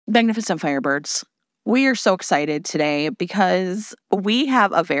Magnificent Firebirds. We are so excited today because we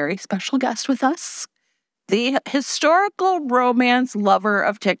have a very special guest with us. The historical romance lover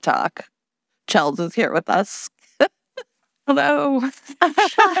of TikTok, Chels, is here with us. Hello.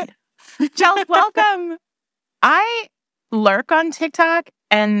 Chels, welcome. I lurk on TikTok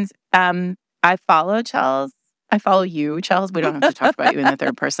and I follow Chels. I follow you, Chels. We don't have to talk about you in the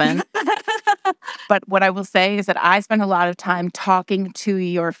third person. But what I will say is that I spend a lot of time talking to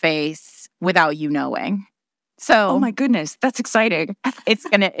your face without you knowing. So, oh my goodness, that's exciting. It's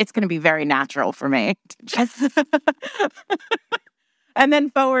gonna be very natural for me. And then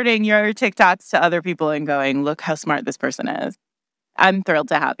forwarding your TikToks to other people and going, look how smart this person is. I'm thrilled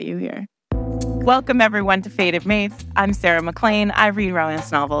to have you here. Welcome, everyone, to Fated Mates. I'm Sarah McLean. I read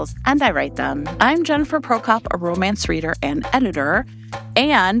romance novels, and I write them. I'm Jennifer Prokop, a romance reader and editor.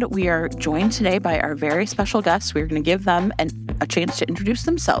 And we are joined today by our very special guests. We're going to give them a chance to introduce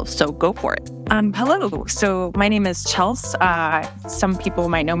themselves. So go for it. Hello. So my name is Chels. Some people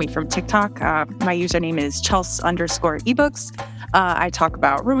might know me from TikTok. My username is Chels_ebooks. I talk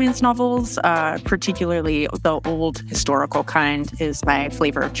about romance novels, particularly the old historical kind is my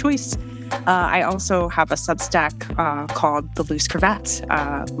flavor of choice. I also have a Substack called The Loose Cravat,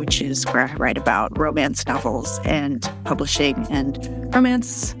 which is where I write about romance novels and publishing and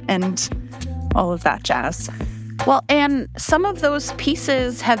romance and all of that jazz. Well, and some of those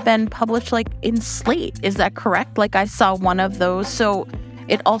pieces have been published like in Slate. Is that correct? Like I saw one of those. So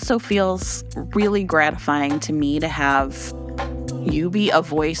it also feels really gratifying to me to have you be a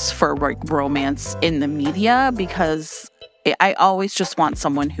voice for romance in the media, because I always just want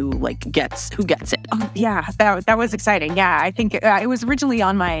someone who gets it. Oh, yeah, that was exciting. Yeah, I think it was originally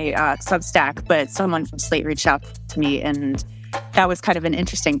on my Substack, but someone from Slate reached out to me, and that was kind of an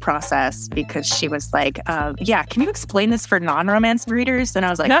interesting process because she was like, yeah, can you explain this for non-romance readers? And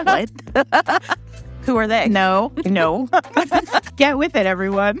I was like, what? Who are they? No. Get with it,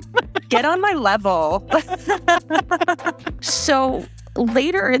 everyone. Get on my level. So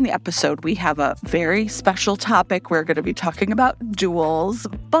later in the episode, we have a very special topic. We're going to be talking about duels,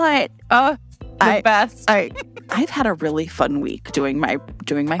 but best. I've had a really fun week doing my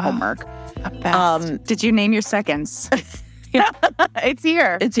homework. Did you name your seconds? It's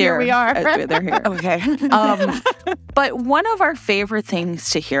here. Here we are. They're here. Okay. But one of our favorite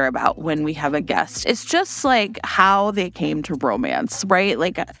things to hear about when we have a guest is just like how they came to romance, right?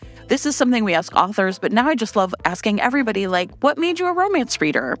 Like this is something we ask authors, but now I just love asking everybody, like, what made you a romance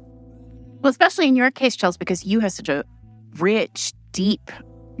reader? Well, especially in your case, Chels, because you have such a rich, deep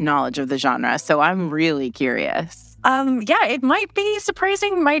knowledge of the genre. So I'm really curious. Yeah, it might be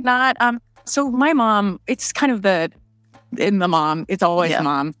surprising, might not. So my mom, it's kind of it's always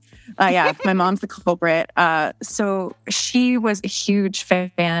mom. Yeah, my mom's the culprit. So she was a huge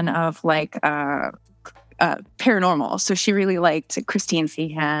fan of paranormal. So she really liked Christine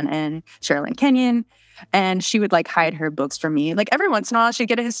Feehan and Sherilyn Kenyon. And she would hide her books from me. Like every once in a while she'd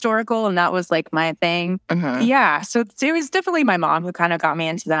get a historical, and that was my thing. Uh-huh. Yeah. So it was definitely my mom who kind of got me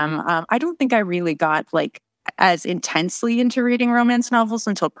into them. I don't think I really got as intensely into reading romance novels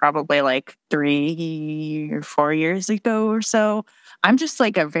until probably 3 or 4 years ago or so. I'm just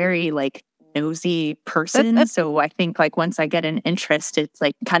a very nosy person. So I think once I get an interest, it's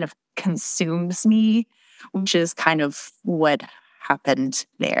kind of consumes me, which is kind of what happened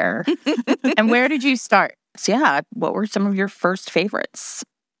there. And where did you start? So yeah, what were some of your first favorites?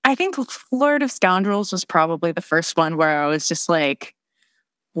 I think Lord of Scoundrels was probably the first one where I was just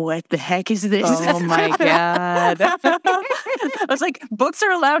what the heck is this? Oh my God. I was like, books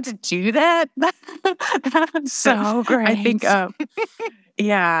are allowed to do that? So great. I think,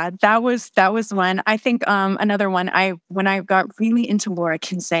 yeah, that was one. I think another one, when I got really into Laura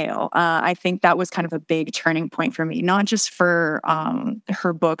Kinsale, I think that was kind of a big turning point for me, not just for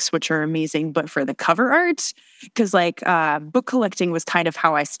her books, which are amazing, but for the cover art. Because book collecting was kind of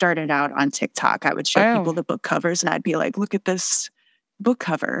how I started out on TikTok. I would show people the book covers and I'd be like, look at this book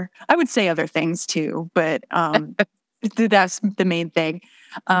cover. I would say other things too, but that's the main thing.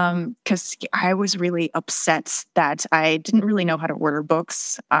 Because I was really upset that I didn't really know how to order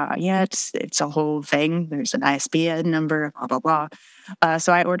books yet. It's a whole thing. There's an ISBN number, blah, blah, blah.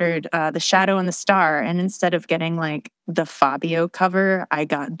 So I ordered The Shadow and the Star, and instead of getting the Fabio cover, I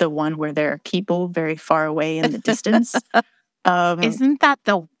got the one where there are people very far away in the distance. Isn't that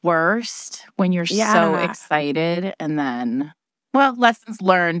the worst when you're so excited and then... Well, lessons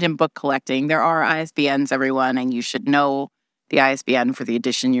learned in book collecting. There are ISBNs, everyone, and you should know the ISBN for the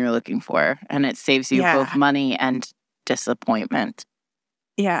edition you're looking for. And it saves you both money and disappointment.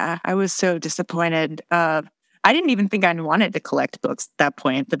 Yeah, I was so disappointed. I didn't even think I wanted to collect books at that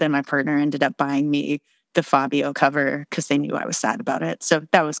point, but then my partner ended up buying me the Fabio cover because they knew I was sad about it. So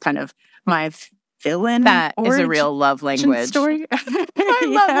that was kind of my villain. That is a real love language story. My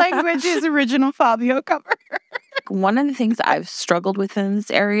love language is original Fabio cover. One of the things I've struggled with in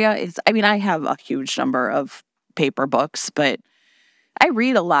this area is, I mean, I have a huge number of paper books, but I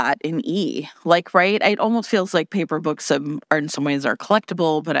read a lot in like, right? It almost feels like paper books are in some ways are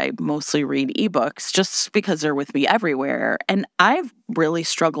collectible, but I mostly read ebooks just because they're with me everywhere. And I've really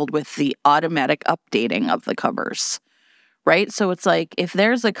struggled with the automatic updating of the covers, right? So it's like, if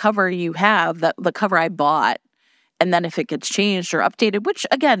there's a cover you have, that the cover I bought, and then if it gets changed or updated, which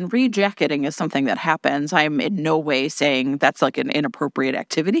again, rejacketing is something that happens. I'm in no way saying that's like an inappropriate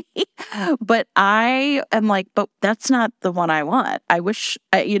activity, but I am like, but that's not the one I want. I wish,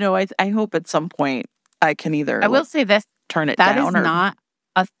 I hope at some point I can either. I will say this, turn it that down. That is not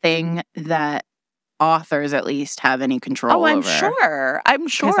a thing that authors at least have any control over. I'm sure.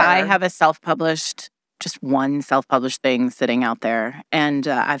 Because I have just one self-published thing sitting out there, and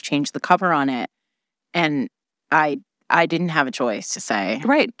I've changed the cover on it, and I didn't have a choice to say,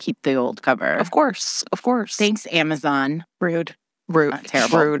 right, keep the old cover. Of course. Thanks, Amazon. Rude.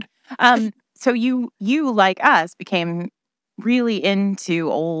 Terrible. Rude. So you like us became really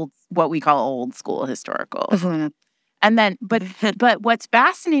into what we call old school historical. Mm-hmm. And then, but what's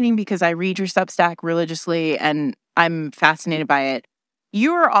fascinating, because I read your Substack religiously and I'm fascinated by it,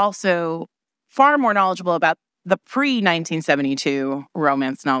 you are also far more knowledgeable about the pre-1972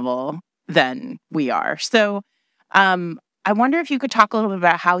 romance novel than we are. So I wonder if you could talk a little bit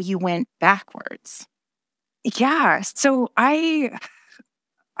about how you went backwards. Yeah. So I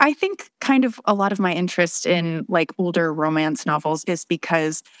think kind of a lot of my interest in like older romance novels is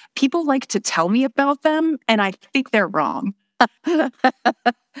because people like to tell me about them, and I think they're wrong.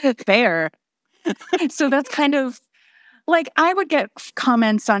 Fair. So that's kind of like, I would get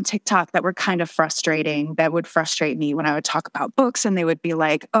comments on TikTok that were kind of frustrating, that would frustrate me when I would talk about books, and they would be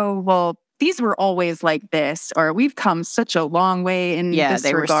like, oh, well, these were always like this, or we've come such a long way in this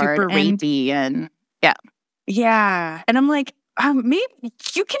they regard. Were super rapey and Yeah. And I'm like, maybe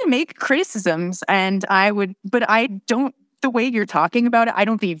you can make criticisms, and but I don't, the way you're talking about it, I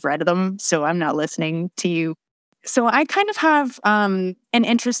don't think you've read them, so I'm not listening to you. So I kind of have an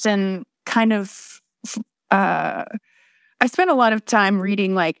interest in kind of, I spent a lot of time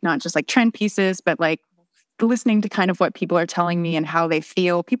reading, like, not just like trend pieces, but like listening to kind of what people are telling me and how they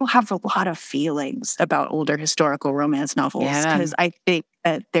feel. People have a lot of feelings about older historical romance novels, because I think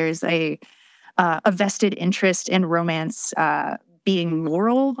that there's a vested interest in romance being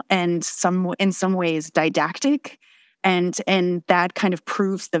moral and in some ways didactic, and that kind of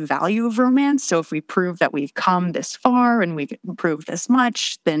proves the value of romance. So if we prove that we've come this far and we've improved this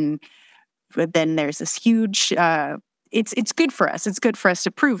much, then there's this huge. It's good for us. It's good for us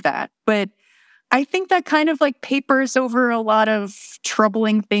to prove that, but I think that kind of like papers over a lot of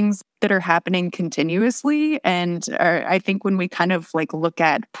troubling things that are happening continuously. And I think when we kind of like look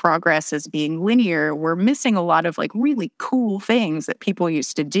at progress as being linear, we're missing a lot of like really cool things that people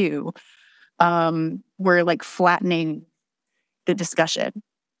used to do. We're like flattening the discussion.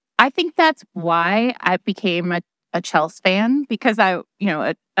 I think that's why I became a Chels fan, because a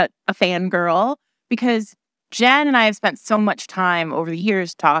fangirl, because Jen and I have spent so much time over the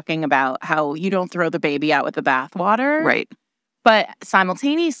years talking about how you don't throw the baby out with the bathwater. Right. But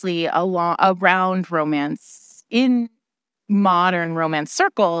simultaneously, around romance, in modern romance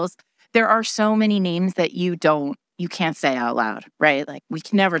circles, there are so many names that you can't say out loud, right? Like, we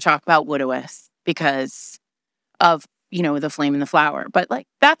can never talk about Woodowith because of, The Flame and the Flower. But like,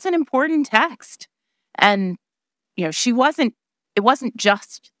 that's an important text. And, it wasn't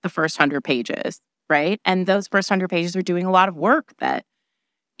just the first 100 pages. Right. And those first 100 pages are doing a lot of work that,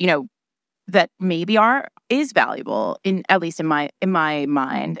 that maybe is valuable, at least in my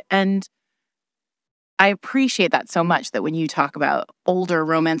mind. And I appreciate that so much, that when you talk about older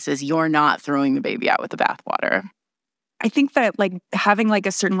romances, you're not throwing the baby out with the bathwater. I think that like having like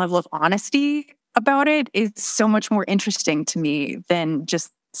a certain level of honesty about it is so much more interesting to me than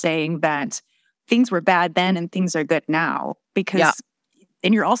just saying that things were bad then and things are good now, because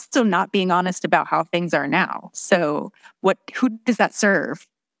and you're also not being honest about how things are now. So who does that serve?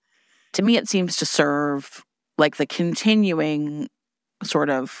 To me, it seems to serve like the continuing sort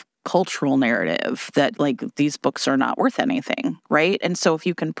of cultural narrative that like these books are not worth anything, right? And so if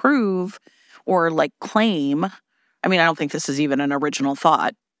you can prove or like claim, I mean, I don't think this is even an original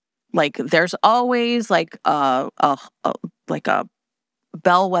thought. Like, there's always like a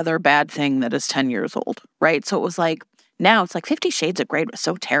bellwether bad thing that is 10 years old, right? So it was like now it's like 50 Shades of Grey was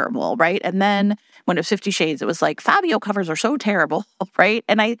so terrible, right? And then when it was 50 Shades, it was like Fabio covers are so terrible, right?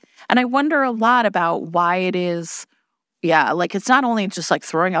 And I wonder a lot about why it is, like it's not only just like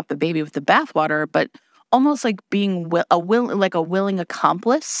throwing out the baby with the bathwater, but almost like being a willing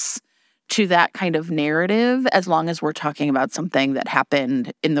accomplice to that kind of narrative, as long as we're talking about something that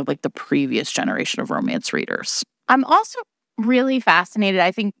happened in the previous generation of romance readers. I'm also really fascinated.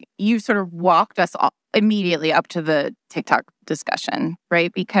 I think you sort of walked us immediately up to the TikTok discussion,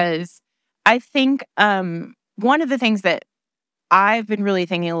 right? Because I think one of the things that I've been really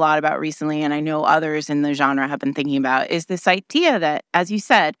thinking a lot about recently, and I know others in the genre have been thinking about, is this idea that, as you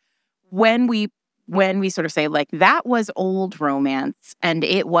said, when we sort of say, like, that was old romance and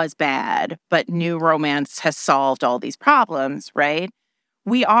it was bad, but new romance has solved all these problems, right?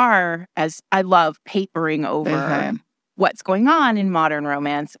 We are, as I love, papering over what's going on in modern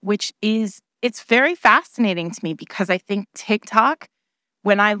romance, it's very fascinating to me because I think TikTok,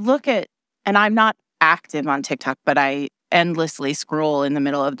 when I look at, and I'm not active on TikTok, but I endlessly scroll in the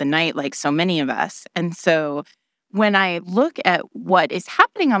middle of the night like so many of us. And so when I look at what is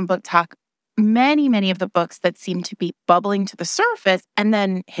happening on Book Talk, many of the books that seem to be bubbling to the surface and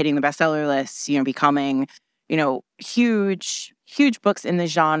then hitting the bestseller lists, becoming, huge books in the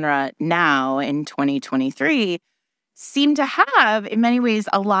genre now in 2023 seem to have, in many ways,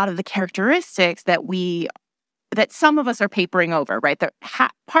 a lot of the characteristics that some of us are papering over, right?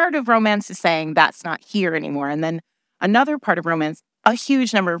 Part of romance is saying that's not here anymore. And then another part of romance, a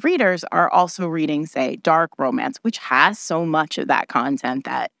huge number of readers are also reading, say, dark romance, which has so much of that content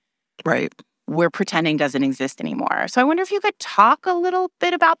that we're pretending doesn't exist anymore. So I wonder if you could talk a little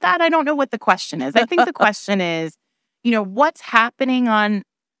bit about that. I don't know what the question is. I think the question is, what's happening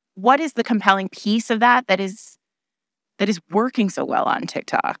what is the compelling piece of that is working so well on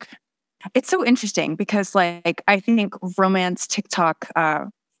TikTok? It's so interesting because, like, I think romance TikTok, I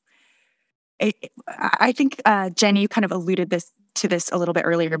think, Jen, you kind of alluded to this a little bit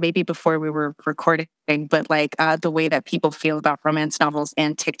earlier, maybe before we were recording, but like the way that people feel about romance novels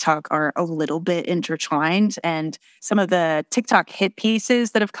and TikTok are a little bit intertwined. And some of the TikTok hit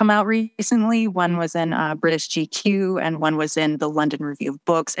pieces that have come out recently, one was in British GQ and one was in the London Review of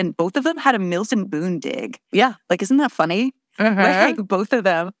Books, and both of them had a Mills and Boon dig. Yeah. Like, isn't that funny? Like, both of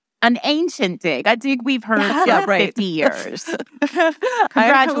them. An ancient dig. A dig we've heard for 50 years.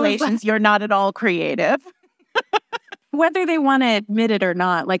 Congratulations, you're not at all creative. Whether they want to admit it or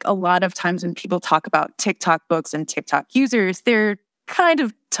not, like a lot of times when people talk about TikTok books and TikTok users, they're kind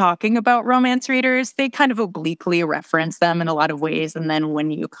of talking about romance readers. They kind of obliquely reference them in a lot of ways. And then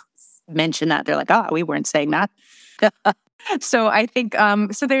when you mention that, they're like, we weren't saying that. So I think,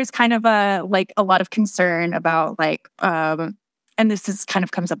 so there's kind of a lot of concern about and this is kind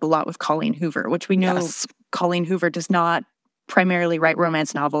of comes up a lot with Colleen Hoover, which we know Colleen Hoover does not primarily write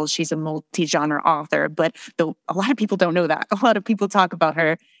romance novels. She's a multi-genre author, but a lot of people don't know that. A lot of people talk about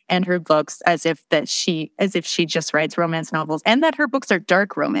her and her books as if she just writes romance novels, and that her books are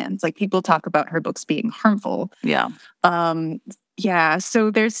dark romance. Like, people talk about her books being harmful. Yeah.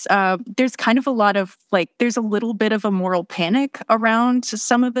 So there's kind of a lot of there's a little bit of a moral panic around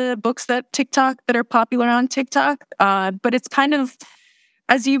some of the books that are popular on TikTok. But it's kind of,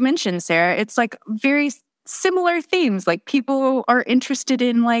 as you mentioned, Sarah, it's like very similar themes. Like, people are interested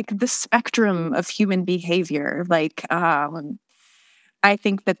in the spectrum of human behavior. I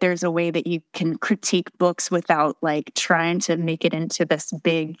think that there's a way that you can critique books without trying to make it into this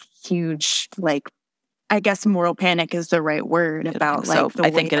big, huge, I guess moral panic is the right word about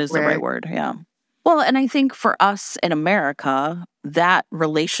I think it is the right word. Yeah. Well, and I think for us in America, that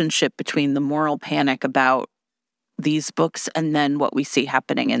relationship between the moral panic about these books and then what we see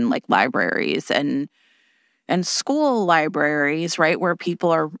happening in libraries and school libraries, right, where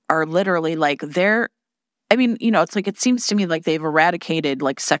people are literally it's it seems to me like they've eradicated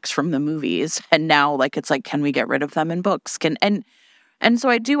sex from the movies, and now it's can we get rid of them in books? And so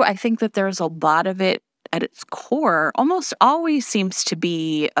I think that there's a lot of it at its core almost always seems to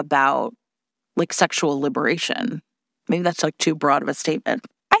be about sexual liberation. Maybe that's too broad of a statement.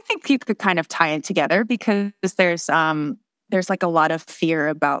 I think you could kind of tie it together because there's a lot of fear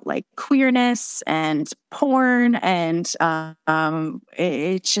about queerness and porn, and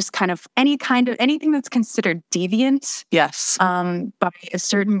it's just kind of anything that's considered deviant. Yes. By a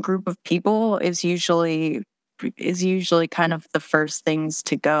certain group of people is usually kind of the first things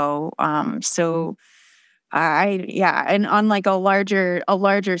to go. And on a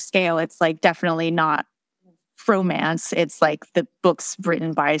larger scale, it's definitely not romance. It's the books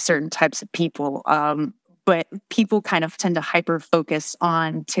written by certain types of people. But people kind of tend to hyper focus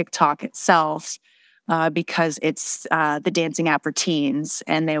on TikTok itself because it's the dancing app for teens,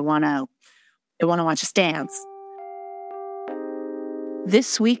 and they want to watch us dance.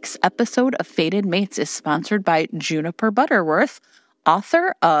 This week's episode of Fated Mates is sponsored by Juniper Butterworth,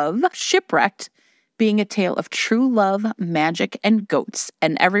 author of Shipwrecked, being a tale of true love, magic, and goats.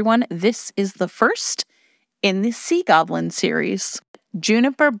 And everyone, this is the first in the Sea Goblin series.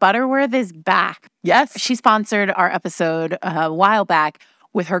 Juniper Butterworth is back. Yes. She sponsored our episode a while back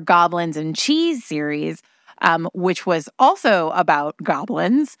with her Goblins and Cheese series, which was also about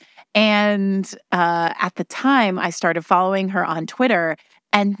goblins. And at the time, I started following her on Twitter,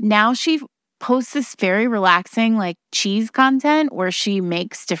 and now she posts this very relaxing, like, cheese content where she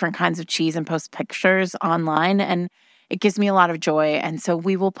makes different kinds of cheese and posts pictures online, and it gives me a lot of joy. And so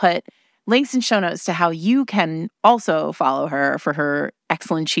we will put links and show notes to how you can also follow her for her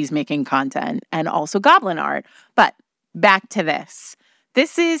excellent cheese-making content and also goblin art. But back to this.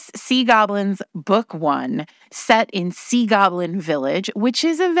 This is Sea Goblins Book 1, set in Sea Goblin Village, which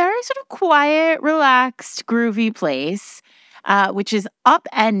is a very sort of quiet, relaxed, groovy place, which is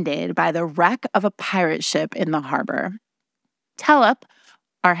upended by the wreck of a pirate ship in the harbor. Telep,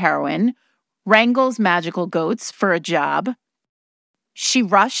 our heroine, wrangles magical goats for a job. She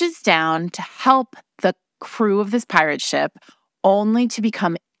rushes down to help the crew of this pirate ship, only to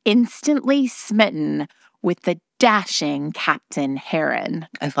become instantly smitten with the dashing Captain Heron.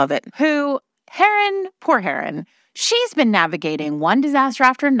 I love it. Poor Heron, she's been navigating one disaster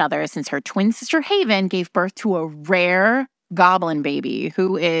after another since her twin sister Haven gave birth to a rare goblin baby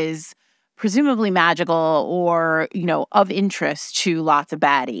who is presumably magical or, of interest to lots of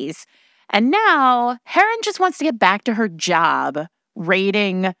baddies. And now Heron just wants to get back to her job,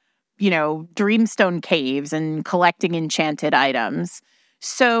 raiding, Dreamstone caves and collecting enchanted items.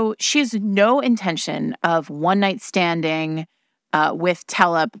 So she has no intention of one-night standing with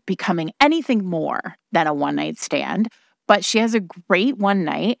Telep becoming anything more than a one-night stand. But she has a great one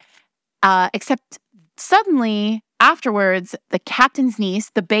night, except suddenly, afterwards, the captain's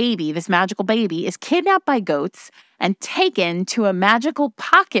niece, the baby, this magical baby, is kidnapped by goats and taken to a magical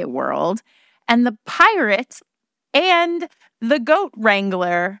pocket world. And the pirate and the goat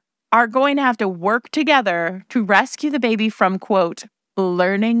wrangler are going to have to work together to rescue the baby from, quote,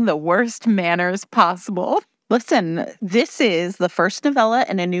 learning the worst manners possible. Listen, this is the first novella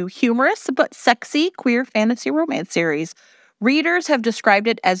in a new humorous but sexy queer fantasy romance series. Readers have described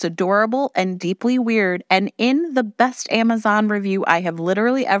it as adorable and deeply weird, and in the best Amazon review I have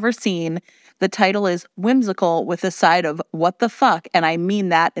literally ever seen, the title is whimsical with a side of what the fuck, and I mean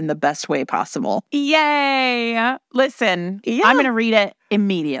that in the best way possible. Yay! Listen, I'm going to read it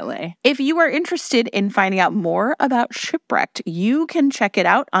immediately. If you are interested in finding out more about Shipwrecked, you can check it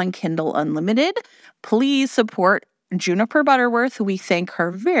out on Kindle Unlimited. Please support Juniper Butterworth. We thank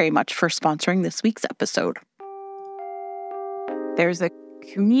her very much for sponsoring this week's episode. There's a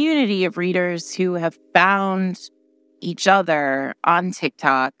community of readers who have found each other on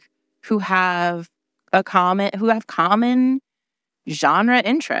TikTok who have common genre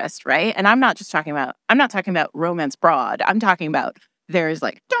interest, right? And I'm not talking about romance broad. I'm talking about there's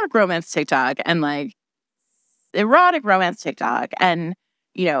like dark romance TikTok and like erotic romance TikTok and,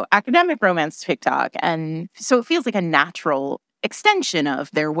 academic romance TikTok. And so it feels like a natural extension of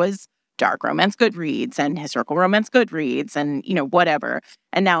there was dark romance Goodreads and historical romance Goodreads and, whatever.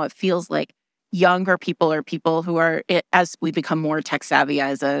 And now it feels like younger people or people who are, as we become more tech savvy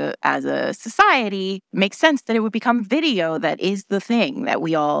as a society, makes sense that it would become video that is the thing that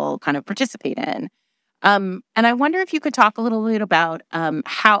we all kind of participate in. And I wonder if you could talk a little bit about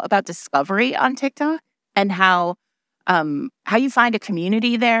about discovery on TikTok and how you find a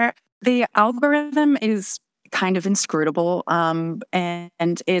community there. The algorithm is kind of inscrutable,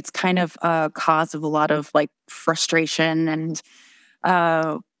 and it's kind of a cause of a lot of like frustration and.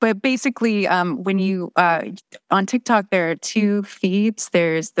 But basically, when you, on TikTok, there are two feeds.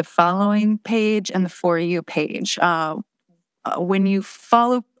 There's the following page and the For You page. When you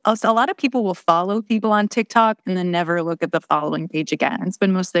follow, a lot of people will follow people on TikTok and then never look at the following page again.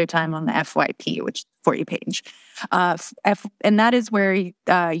 Spend most of their time on the FYP, which is For You page. And that is where your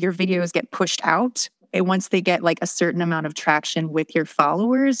videos get pushed out. And once they get like a certain amount of traction with your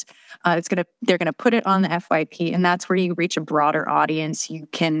followers, they're gonna put it on the FYP, and that's where you reach a broader audience. You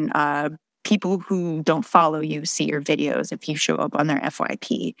can people who don't follow you see your videos if you show up on their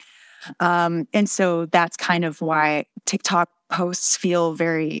FYP, and so that's kind of why TikTok posts feel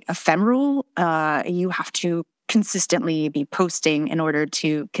very ephemeral. You have to consistently be posting in order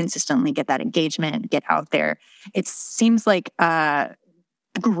to consistently get that engagement, get out there. It seems like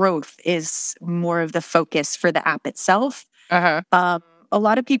growth is more of the focus for the app itself. a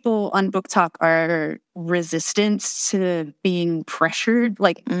lot of people on Book Talk are resistant to being pressured,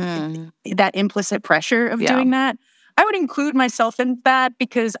 like that implicit pressure of doing that. I would include myself in that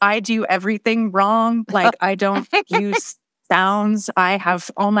because I do everything wrong. Like I don't use sounds. I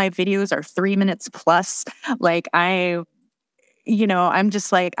have all my videos are 3 minutes plus. Like I'm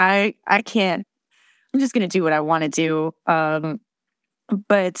just like, I can't, I'm just going to do what I want to do.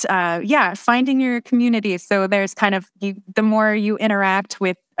 But finding your community. So there's kind of, the more you interact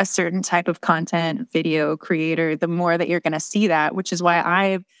with a certain type of content video creator, the more that you're going to see that, which is why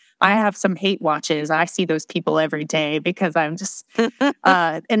I have some hate watches. I see those people every day because I'm just,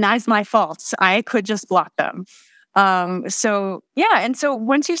 and that's my fault. I could just block them. And so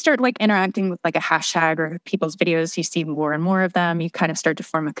once you start like interacting with like a hashtag or people's videos, you see more and more of them. You kind of start to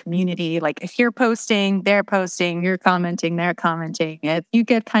form a community. Like if you're posting, they're posting, you're commenting, they're commenting. You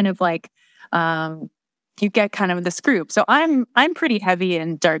get kind of like, this group. So I'm pretty heavy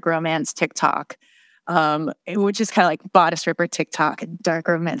in dark romance TikTok, which is kind of like Bodice Ripper TikTok and dark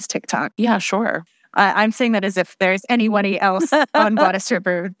romance TikTok. Yeah, sure. I'm saying that as if there's anybody else on Bodice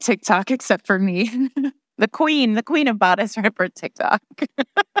Ripper TikTok except for me. The queen of Bodice Ripper TikTok.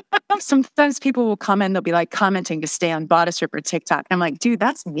 Sometimes people will comment, they'll be like commenting to stay on Bodice Ripper TikTok. And I'm like, dude,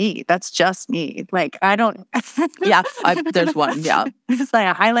 that's me. That's just me. Like, I don't. Yeah, there's one. Yeah. It's like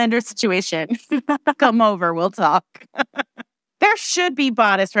a Highlander situation. Come over, we'll talk. There should be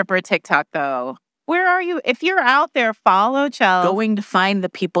Bodice Ripper TikTok, though. Where are you? If you're out there, follow Chels. Going to find the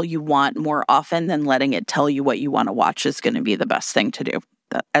people you want more often than letting it tell you what you want to watch is going to be the best thing to do.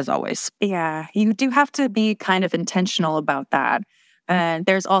 As always. Yeah, you do have to be kind of intentional about that. And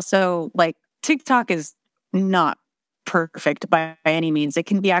there's also like TikTok is not perfect by any means. It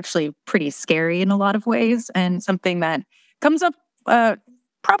can be actually pretty scary in a lot of ways. And something that comes up,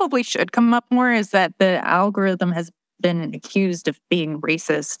 probably should come up more, is that the algorithm has been accused of being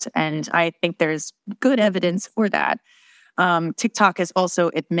racist. And I think there's good evidence for that. TikTok has also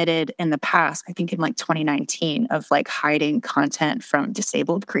admitted in the past, I think in like 2019, of like hiding content from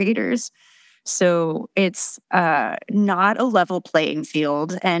disabled creators. So it's not a level playing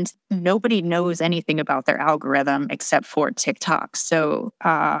field, and nobody knows anything about their algorithm except for TikTok. So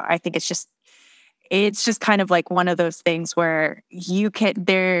I think it's just kind of like one of those things where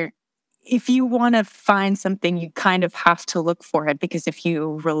if you want to find something, you kind of have to look for it, because if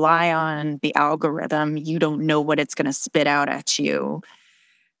you rely on the algorithm, you don't know what it's going to spit out at you,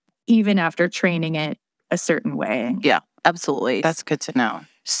 even after training it a certain way. Yeah, absolutely. That's good to know.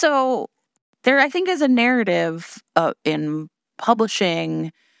 So there, I think, is a narrative in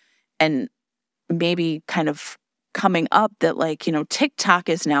publishing and maybe kind of coming up that like, TikTok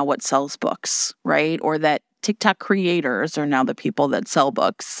is now what sells books, right? Or that TikTok creators are now the people that sell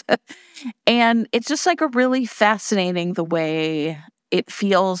books. And it's just like a really fascinating the way it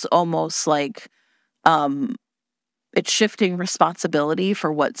feels almost like it's shifting responsibility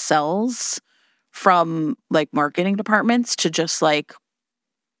for what sells from like marketing departments to just like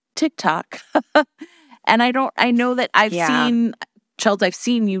TikTok. And I know that I've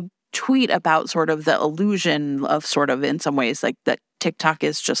seen you tweet about sort of the illusion of sort of in some ways like that TikTok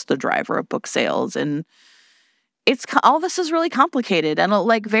is just the driver of book sales. And it's all this is really complicated and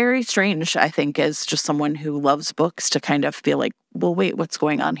like very strange, I think, as just someone who loves books to kind of feel like, well, wait, what's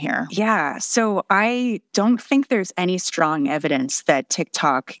going on here? Yeah. So I don't think there's any strong evidence that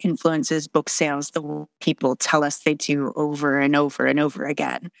TikTok influences book sales the way people tell us they do over and over and over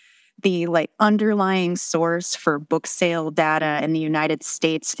again. The like underlying source for book sale data in the United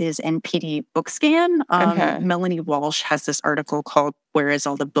States is NPD BookScan. Melanie Walsh has this article called "Where is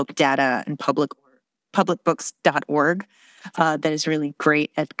all the book data?" in publicbooks.org that is really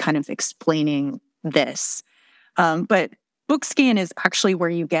great at kind of explaining this. But BookScan is actually where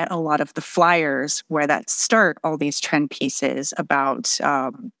you get a lot of the flyers where that start all these trend pieces about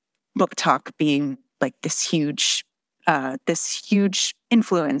Book Talk being like this huge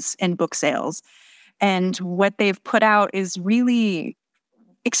influence in book sales. And what they've put out is really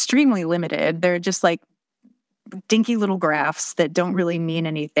extremely limited. They're just like dinky little graphs that don't really mean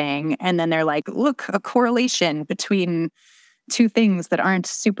anything. And then they're like, look, a correlation between two things that aren't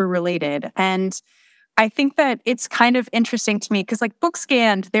super related. And I think that it's kind of interesting to me because like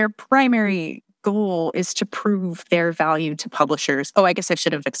BookScan, their primary goal is to prove their value to publishers. Oh, I guess I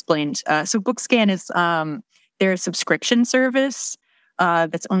should have explained. So BookScan is their subscription service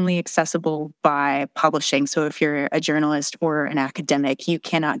that's only accessible by publishing. So if you're a journalist or an academic, you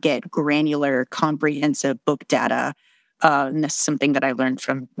cannot get granular, comprehensive book data. And this is something that I learned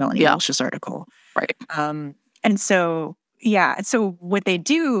from Melanie Walsh's article. Right. And so, so what they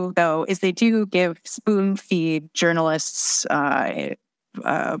do, though, is they do give spoon feed journalists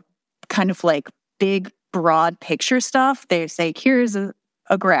kind of like big, broad picture stuff. They say, here's a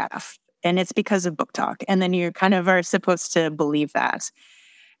graph, and it's because of Book Talk. And then you kind of are supposed to believe that.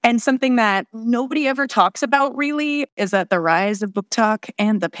 And something that nobody ever talks about really is that the rise of Book Talk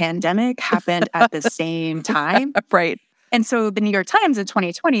and the pandemic happened at the same time. Right. And so the New York Times in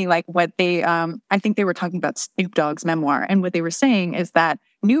 2020, like what they, I think they were talking about Snoop Dogg's memoir. And what they were saying is that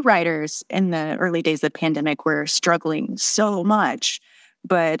new writers in the early days of the pandemic were struggling so much,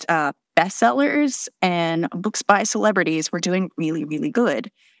 but bestsellers and books by celebrities were doing really, really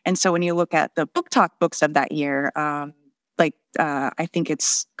good. And so when you look at the Book Talk books of that year, I think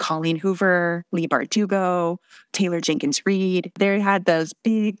it's Colleen Hoover, Leigh Bardugo, Taylor Jenkins Reid. They had those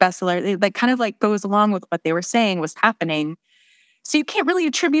big bestsellers. It like kind of like goes along with what they were saying was happening. So you can't really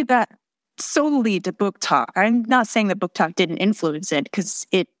attribute that solely to Book Talk. I'm not saying that Book Talk didn't influence it, because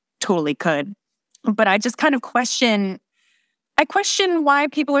it totally could. But I just kind of question why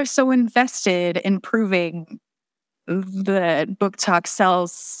people are so invested in proving that Book Talk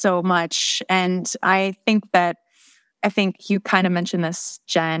sells so much. And I think you kind of mentioned this,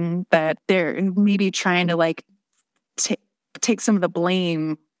 Jen, that they're maybe trying to like take some of the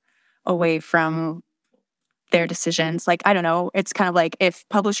blame away from their decisions. Like, I don't know, it's kind of like if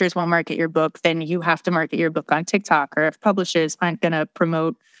publishers won't market your book, then you have to market your book on TikTok. Or if publishers aren't going to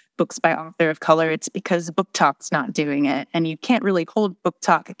promote books by author of color, it's because Book Talk's not doing it. And you can't really hold Book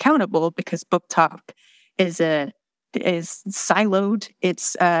Talk accountable because Book Talk is siloed.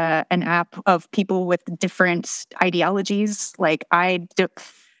 It's an app of people with different ideologies. Like there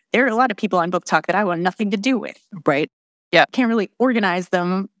are a lot of people on Book Talk that I want nothing to do with. Right. Yeah. Can't really organize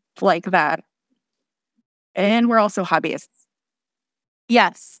them like that. And we're also hobbyists.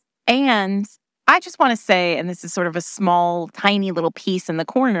 Yes. And I just want to say, and this is sort of a small, tiny little piece in the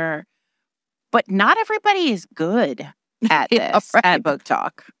corner, but not everybody is good at this at Book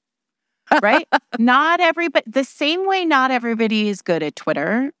Talk. Right? Not everybody, the same way not everybody is good at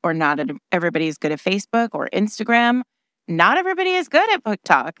Twitter, or not everybody is good at Facebook or Instagram. Not everybody is good at Book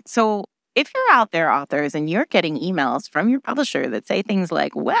Talk. So if you're out there, authors, and you're getting emails from your publisher that say things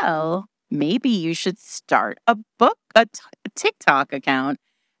like, well, maybe you should start a TikTok account,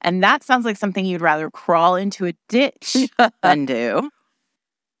 and that sounds like something you'd rather crawl into a ditch than do,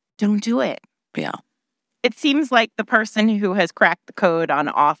 don't do it. Yeah. It seems like the person who has cracked the code on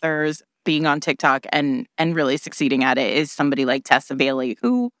authors being on TikTok and really succeeding at it is somebody like Tessa Bailey,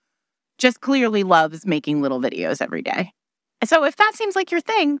 who just clearly loves making little videos every day. So if that seems like your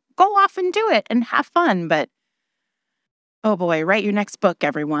thing, go off and do it and have fun. But, oh boy, write your next book,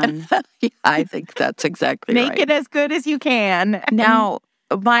 everyone. Yeah, I think that's exactly right. Make it as good as you can. Now,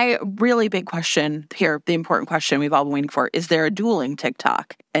 my really big question here, the important question we've all been waiting for, is there a dueling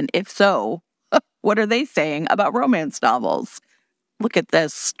TikTok? And if so, what are they saying about romance novels? Look at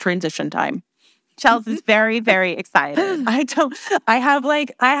this transition time. Chels is very, very excited. I have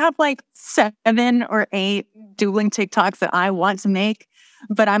like 7 or 8 dueling TikToks that I want to make,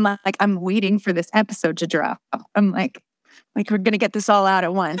 but I'm waiting for this episode to drop. I'm like we're gonna get this all out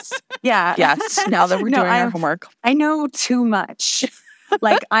at once. Yeah. Yes. Now that we're doing our homework. I know too much.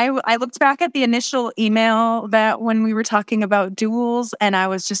 Like I looked back at the initial email that when we were talking about Duels, and I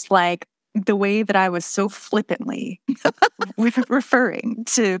was just like, the way that I was so flippantly referring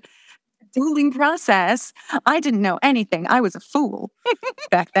to dueling process, I didn't know anything. I was a fool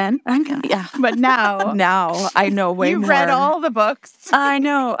back then. Yeah, but now I know way more. You've read all the books. I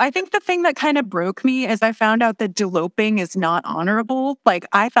know. I think the thing that kind of broke me is I found out that deloping is not honorable. Like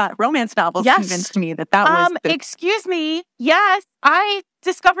I thought romance novels convinced me that was. Excuse me. Yes, I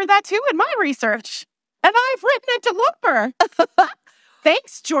discovered that too in my research, and I've written a deloper.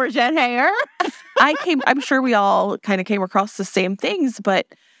 Thanks, Georgette Hare. I'm sure we all kind of came across the same things, but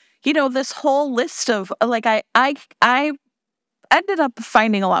this whole list of like, I ended up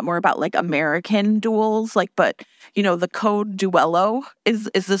finding a lot more about like American duels, like, but the code duello is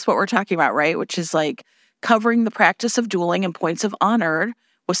this what we're talking about, right? Which is like covering the practice of dueling and points of honor,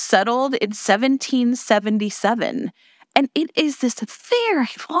 was settled in 1777. And it is this very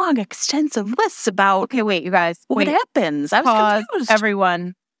long, extensive list about... Okay, wait, you guys. What happens? I was confused.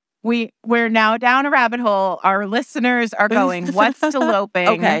 Everyone. We're now down a rabbit hole. Our listeners are going, what's deloping?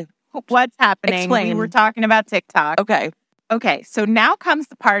 Okay. What's happening? Explain. We were talking about TikTok. Okay. So now comes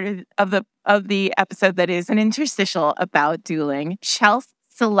the part of the episode that is an interstitial about dueling. Chels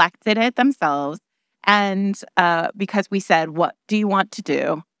selected it themselves. And because we said, what do you want to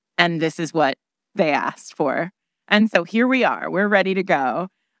do? And this is what they asked for. And so here we are. We're ready to go.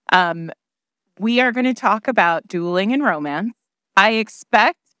 We are going to talk about dueling and romance. I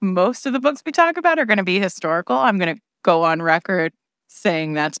expect most of the books we talk about are going to be historical. I'm going to go on record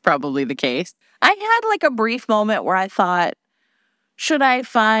saying that's probably the case. I had like a brief moment where I thought, should I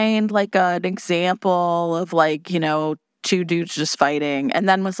find like an example of like, two dudes just fighting? And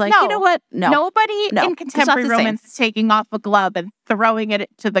then was like, No. you know what? Nobody No, in contemporary it's not the romance is taking off a glove and throwing it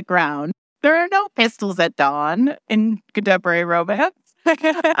to the ground. There are no pistols at dawn in contemporary romance.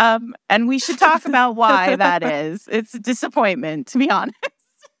 And we should talk about why that is. It's a disappointment, to be honest.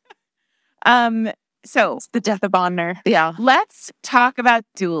 So It's the death of honor. Yeah. let's talk about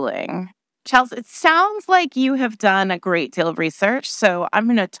dueling. Chels, it sounds like you have done a great deal of research, so I'm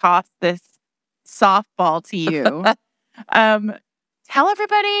going to toss this softball to you. Tell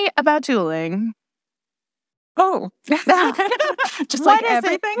everybody about dueling. Oh, just What like is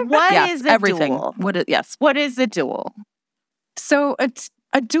everything. It? What Yes, is a everything. duel? Yes. What is a duel? So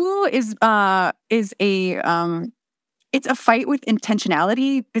a duel is a it's a fight with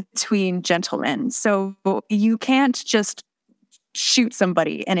intentionality between gentlemen. So you can't just shoot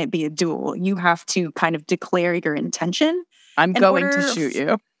somebody and it be a duel. You have to kind of declare your intention. I'm In going to order shoot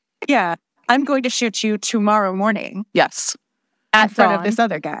you Yeah, I'm going to shoot you tomorrow morning Yes. in at front dawn. of this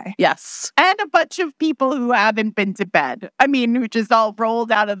other guy. Yes. And a bunch of people who haven't been to bed. I mean, who just all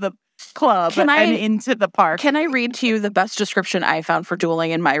rolled out of the club Can I- and into the park. Can I read to you the best description I found for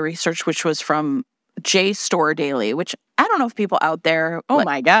dueling in my research, which was from JSTOR Daily, which I don't know if people out there. Oh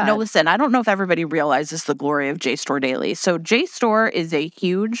my God. No, listen, I don't know if everybody realizes the glory of JSTOR Daily. So JSTOR is a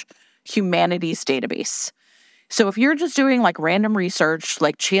huge humanities database. So if you're just doing like random research,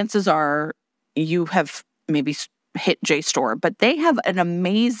 like chances are you have maybe hit JSTOR, but they have an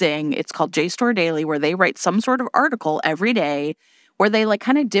amazing, it's called JSTOR Daily, where they write some sort of article every day where they like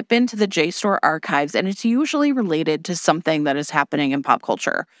kind of dip into the JSTOR archives, and it's usually related to something that is happening in pop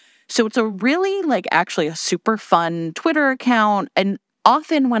culture. So it's a really like actually a super fun Twitter account. And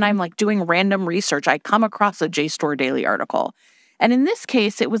often when I'm like doing random research, I come across a JSTOR Daily article. And in this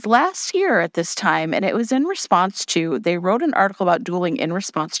case, it was last year at this time, and it was in response to, they wrote an article about dueling in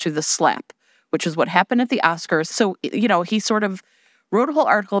response to the slap, which is what happened at the Oscars. So, he sort of wrote a whole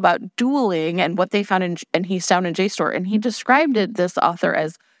article about dueling and what they found and he found in JSTOR. And he described it, this author,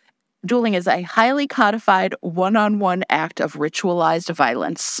 as dueling is a highly codified one-on-one act of ritualized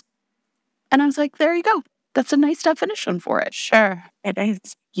violence. And I was like, there you go. That's a nice definition for it. Sure. It is.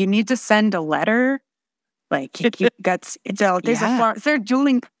 You need to send a letter. Like you got there are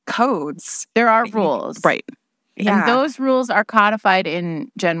dueling codes. There are rules. Right. And those rules are codified in,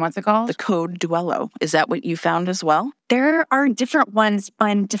 Jen, what's it called? The code Duello. Is that what you found as well? There are different ones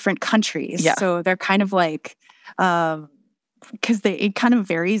in different countries. Yeah. So they're kind of like, because it kind of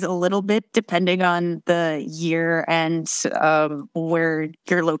varies a little bit depending on the year and where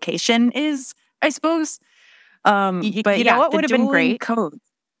your location is, I suppose. But you know what would have been dueling great? Code.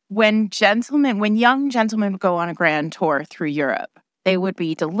 When young gentlemen would go on a grand tour through Europe, they would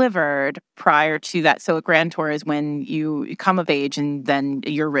be delivered prior to that. So a grand tour is when you come of age and then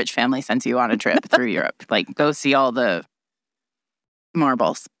your rich family sends you on a trip through Europe. Like, go see all the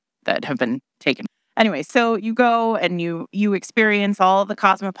marbles that have been taken. Anyway, so you go and you experience all the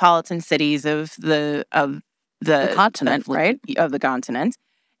cosmopolitan cities of the continent, right? Of the continent.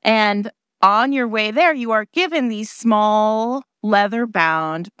 And on your way there, you are given these small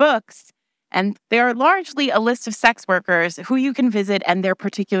leather-bound books, and they are largely a list of sex workers who you can visit and their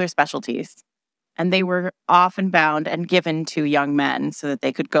particular specialties. And they were often bound and given to young men so that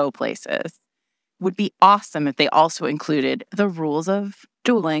they could go places. Would be awesome if they also included the rules of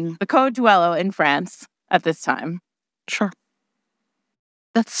Dueling. the Code Duello in France at this time. Sure.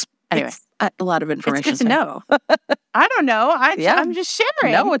 That's Anyway, a lot of information. It's good to know. I don't know. I'm just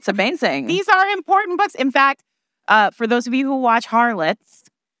sharing. No, it's amazing. These are important books. In fact, for those of you who watch Harlots,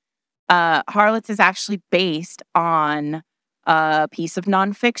 Harlots is actually based on a piece of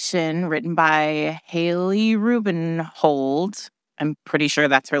nonfiction written by Haley Rubenhold. I'm pretty sure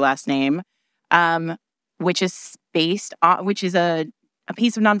that's her last name. Which is a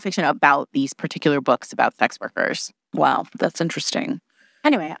piece of nonfiction about these particular books about sex workers. Wow, that's interesting.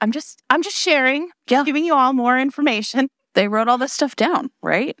 Anyway, I'm just sharing, Yeah. giving you all more information. They wrote all this stuff down,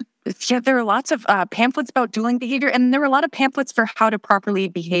 right? Yeah, there are lots of pamphlets about dueling behavior, and there were a lot of pamphlets for how to properly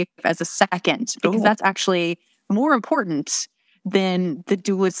behave as a second, because that's actually more important than the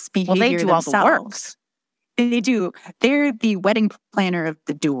duelist's behavior Well, they do all themselves. the work. They do. They're the wedding planner of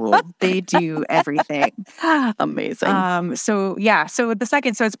the duel. They do everything. Amazing. So the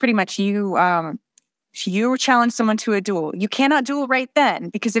second, so it's pretty much you challenge someone to a duel. You cannot duel right then,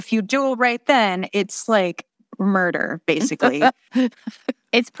 because if you duel right then, it's like murder, basically.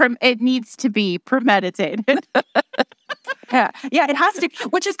 It needs to be premeditated. Yeah, it has to,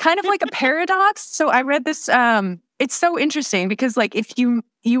 which is kind of like a paradox. So I read this It's so interesting because, like, if you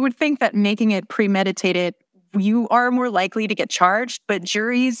would think that making it premeditated, you are more likely to get charged, but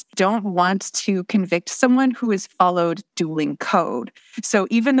juries don't want to convict someone who has followed dueling code. So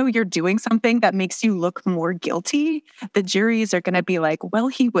even though you're doing something that makes you look more guilty, the juries are going to be like, well,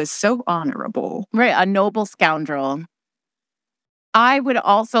 he was so honorable. Right, a noble scoundrel. I would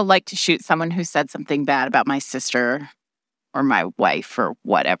also like to shoot someone who said something bad about my sister or my wife or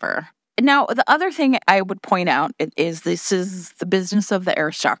whatever. Now, the other thing I would point out is this is the business of the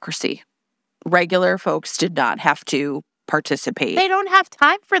aristocracy. Regular folks did not have to participate. They don't have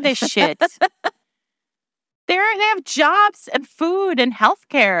time for this shit. They have jobs and food and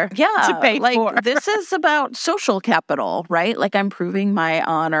healthcare to pay for. This is about social capital, right? Like, I'm proving my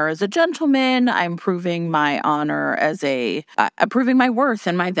honor as a gentleman. I'm proving my honor as I'm proving my worth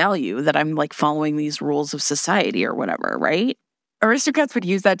and my value that I'm like following these rules of society or whatever, right? Aristocrats would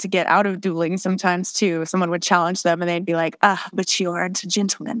use that to get out of dueling sometimes, too. Someone would challenge them and they'd be like, but you aren't a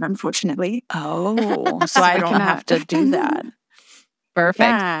gentleman, unfortunately. Oh, so I don't have to do that. Perfect.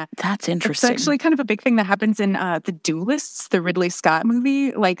 Yeah. That's interesting. It's actually kind of a big thing that happens in The Duelists, the Ridley Scott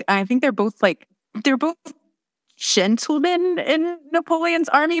movie. Like, I think they're both gentlemen in Napoleon's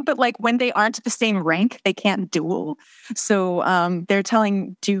army, but like when they aren't the same rank, they can't duel. So they're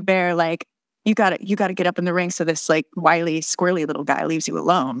telling Dubert, like, you gotta get up in the ring so this like wily, squirrely little guy leaves you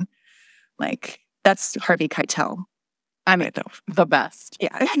alone. Like, that's Harvey Keitel. I mean, the best.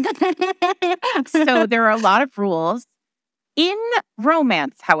 Yeah. So there are a lot of rules. In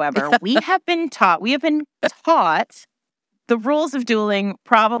romance, however, we have been taught the rules of dueling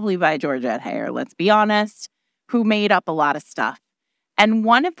probably by Georgette Heyer, let's be honest, who made up a lot of stuff. And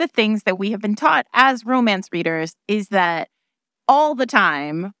one of the things that we have been taught as romance readers is that all the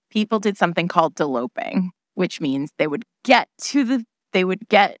time people did something called deloping, which means they would get to the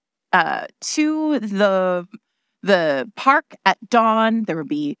park at dawn. There would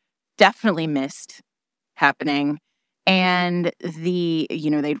be definitely mist happening. And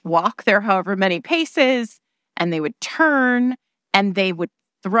they'd walk there however many paces, and they would turn and they would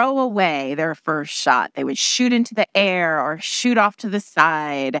throw away their first shot. They would shoot into the air or shoot off to the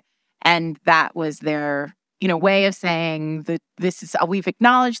side. And that was their, way of saying that we've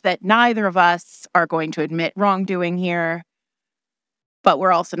acknowledged that neither of us are going to admit wrongdoing here, but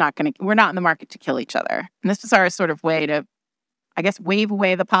we're also we're not in the market to kill each other. And this was our sort of way to, I guess, wave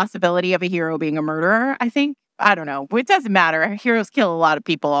away the possibility of a hero being a murderer, I think. I don't know. It doesn't matter. Heroes kill a lot of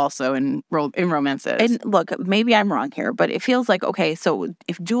people also in romances. And look, maybe I'm wrong here, but it feels like, okay, so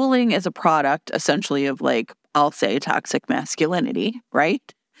if dueling is a product essentially of like, I'll say toxic masculinity,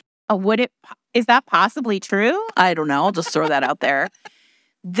 right? Is that possibly true? I don't know. I'll just throw that out there.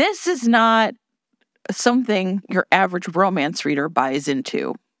 This is not something your average romance reader buys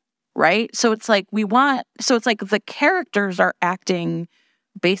into, right? So it's like the characters are acting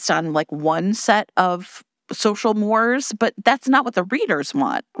based on like one set of social mores, but that's not what the readers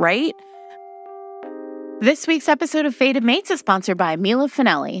want, right? This week's episode of Fated Mates is sponsored by Mila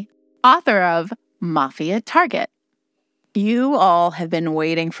Finelli, author of Mafia Target. You all have been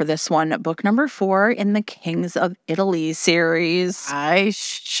waiting for this one, book number 4 in the Kings of Italy series. I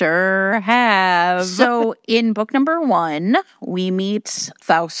sure have. So in book number 1, we meet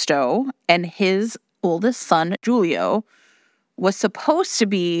Fausto, and his oldest son, Giulio, was supposed to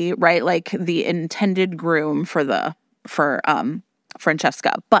be, right, like the intended groom for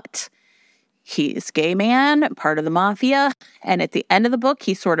Francesca, but he's a gay man, part of the mafia, and at the end of the book,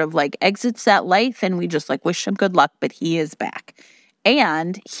 he sort of like exits that life, and we just like wish him good luck, but he is back.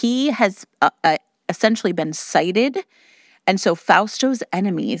 And he has essentially been cited, and so Fausto's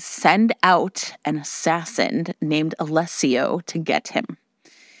enemies send out an assassin named Alessio to get him.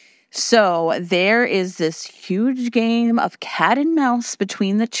 So there is this huge game of cat and mouse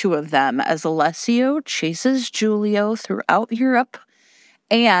between the two of them as Alessio chases Giulio throughout Europe,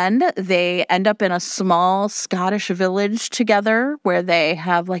 and they end up in a small Scottish village together where they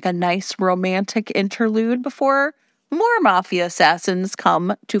have like a nice romantic interlude before more mafia assassins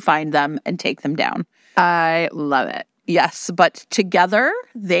come to find them and take them down. I love it. Yes, but together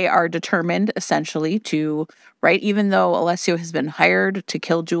they are determined essentially to, right, even though Alessio has been hired to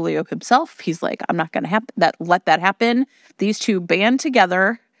kill Giulio himself, he's like, I'm not going to let that happen. These two band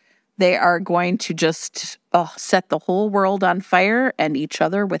together. They are going to just set the whole world on fire and each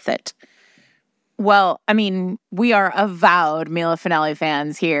other with it. Well, I mean, we are avowed Mila Finelli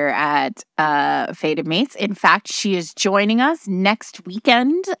fans here at Fated Mates. In fact, she is joining us next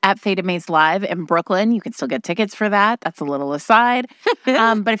weekend at Fated Mates Live in Brooklyn. You can still get tickets for that. That's a little aside.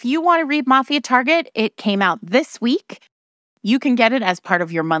 But if you want to read Mafia Target, it came out this week. You can get it as part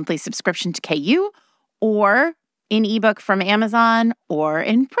of your monthly subscription to KU, or in ebook from Amazon or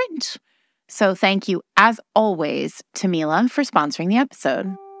in print. So thank you, as always, to Mila for sponsoring the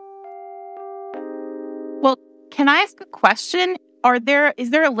episode. Well, can I ask a question? Is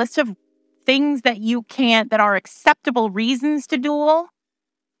there a list of things that that are acceptable reasons to duel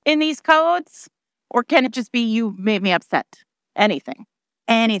in these codes? Or can it just be you made me upset? Anything.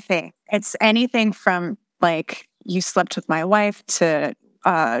 It's anything from like you slept with my wife to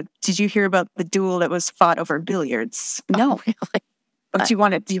did you hear about the duel that was fought over billiards? No, really. But you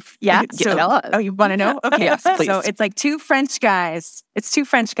want to? Yeah. Oh, you want to know? Okay, yes, please. So it's like two French guys. It's two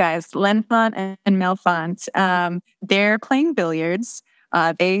French guys, Lenfant and Melfant. They're playing billiards.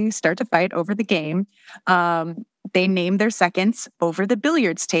 They start to fight over the game. They name their seconds over the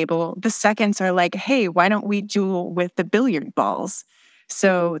billiards table. The seconds are like, hey, why don't we duel with the billiard balls?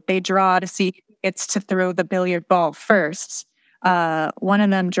 So they draw to see who gets to throw the billiard ball first. One of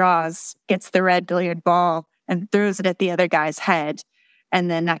them gets the red billiard ball and throws it at the other guy's head. And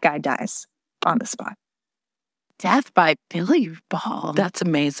then that guy dies on the spot. Death by billiard ball. That's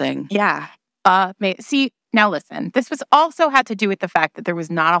amazing. Yeah. See, now listen, this was also had to do with the fact that there was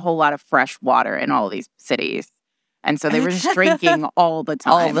not a whole lot of fresh water in all these cities. And so they were just drinking all the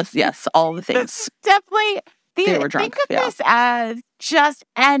time. All the things. Definitely. They were drunk. Think of this as just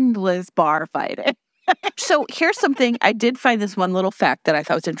endless bar fighting. So here's something. I did find this one little fact that I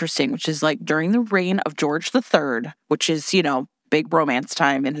thought was interesting, which is like during the reign of George III, which is, big romance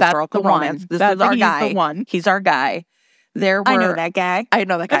time in historical romance. This is our guy. The one. He's our guy. I know that guy.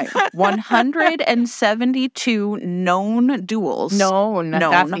 172 known duels. Known.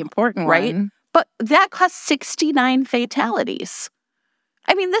 That's the important right? one. But that caused 69 fatalities.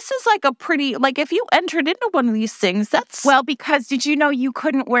 I mean, this is like a pretty, like if you entered into one of these things, that's... Well, because did you know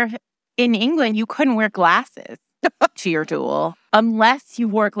in England, you couldn't wear glasses to your duel unless you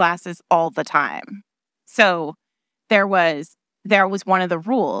wore glasses all the time. So there was one of the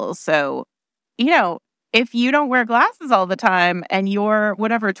rules. So, if you don't wear glasses all the time and you're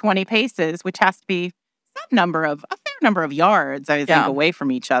 20 paces, which has to be a fair number of yards, I think, away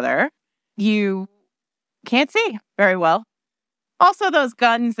from each other, you can't see very well. Also, those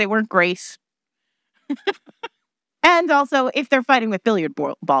guns, they weren't great. And also, if they're fighting with billiard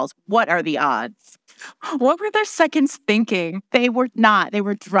balls, what are the odds? What were their seconds thinking? They were not. They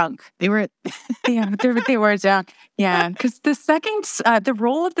were drunk. They were... they were drunk. Yeah, because the seconds, the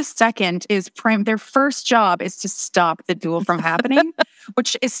role of the second is their first job is to stop the duel from happening,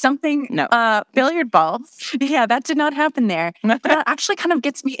 which is something... No. Billiard balls. Yeah, that did not happen there. But that actually kind of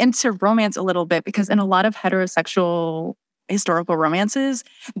gets me into romance a little bit, because in a lot of heterosexual historical romances,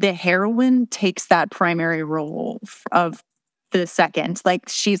 the heroine takes that primary role of the second. Like,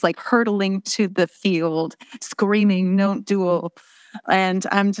 she's like hurtling to the field, screaming, "Don't duel." And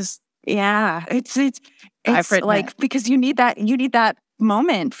I'm just, it's like, because you need that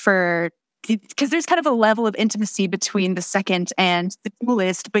moment because there's kind of a level of intimacy between the second and the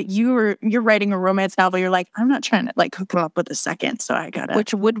duelist, but you're writing a romance novel. You're like, I'm not trying to like hook them up with the second, so I gotta.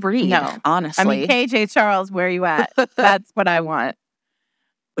 Which would read, no, honestly. I mean, KJ Charles, where are you at? That's what I want.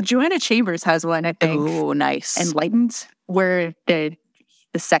 Joanna Chambers has one, I think. Oh, nice. Enlightened, where the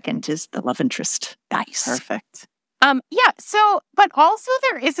second is the love interest. Nice. Perfect. So, but also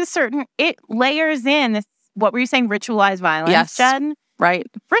there is it layers in this, what were you saying, ritualized violence, yes. Jen? Right.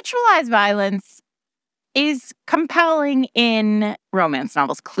 Ritualized violence is compelling in romance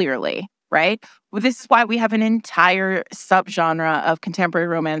novels, clearly, right? Well, this is why we have an entire subgenre of contemporary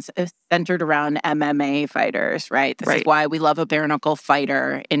romance centered around MMA fighters, right? This is why we love a bare knuckle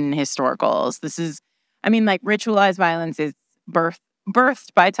fighter in historicals. Ritualized violence is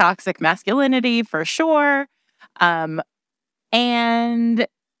birthed by toxic masculinity, for sure. And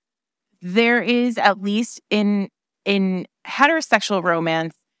there is, at least in heterosexual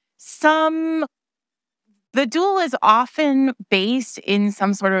romance, the duel is often based in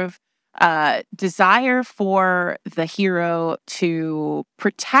some sort of desire for the hero to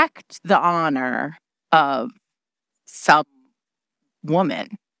protect the honor of some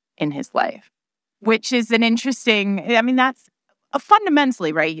woman in his life, which is an interesting, that's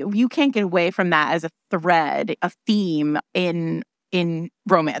fundamentally, right? You can't get away from that as a thread, a theme in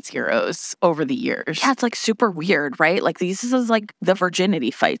romance heroes over the years. Yeah, it's like super weird, right? Like this is like the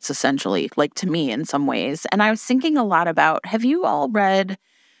virginity fights, essentially, like to me in some ways. And I was thinking a lot about, have you all read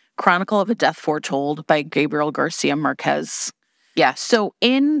Chronicle of a Death Foretold by Gabriel Garcia Marquez? Yeah. So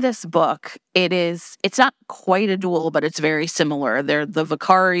in this book, it's not quite a duel, but it's very similar. The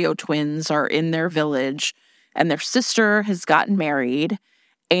Vicario twins are in their village and their sister has gotten married.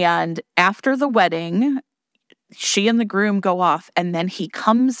 And after the wedding, she and the groom go off, and then he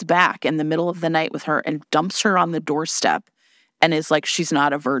comes back in the middle of the night with her and dumps her on the doorstep and is like, she's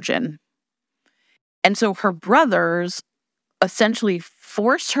not a virgin. And so her brothers essentially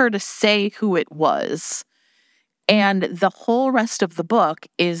forced her to say who it was. And the whole rest of the book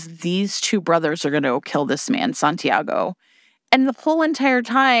is these two brothers are going to go kill this man, Santiago. And the whole entire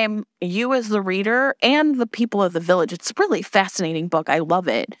time, you as the reader and the people of the village, it's a really fascinating book. I love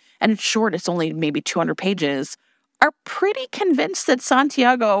it. And it's short. It's only maybe 200 pages. Are pretty convinced that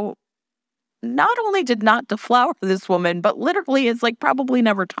Santiago not only did not deflower this woman, but literally is like probably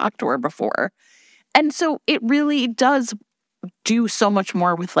never talked to her before. And so it really does do so much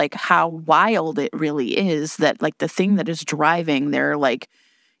more with like how wild it really is, that like the thing that is driving their like,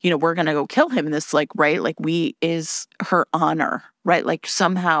 we're going to go kill him. This like, right? Like is her honor, right? Like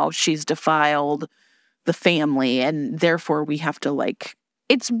somehow she's defiled the family and therefore we have to like,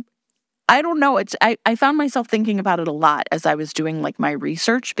 I don't know. I found myself thinking about it a lot as I was doing like my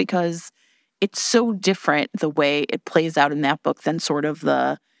research, because it's so different the way it plays out in that book than sort of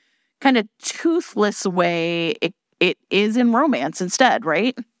the kind of toothless way it is in romance instead,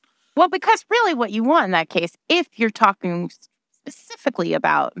 right? Well, because really what you want in that case, if you're talking specifically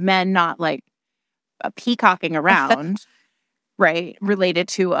about men not like peacocking around, right, related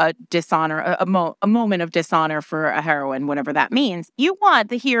to a dishonor, a moment of dishonor for a heroine, whatever that means, you want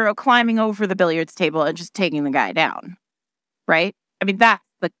the hero climbing over the billiards table and just taking the guy down, right? I mean, that's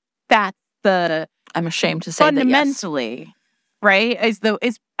the I'm ashamed to say fundamentally, that, yes.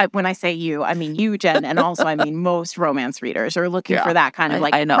 Right? When I say you, I mean you, Jen, and also I mean most romance readers are looking for that kind of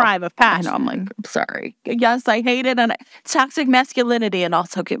like crime of passion. I know, I'm like, I'm sorry. Yes, I hate it. And toxic masculinity, and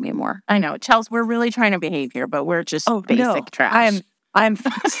also give me more. I know. Chels, we're really trying to behave here, but we're just basic trash. I'm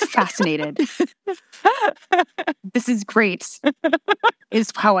fascinated. This is great,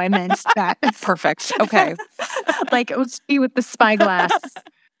 is how I meant that. Perfect. Okay. Like, let's be with the spyglass.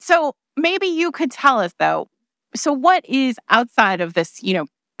 So maybe you could tell us, though, so what is outside of this,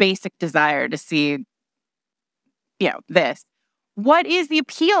 basic desire to see, this? What is the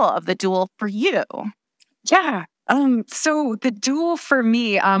appeal of the duel for you? Yeah. So the duel for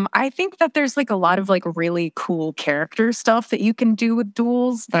me, I think that there's like a lot of like really cool character stuff that you can do with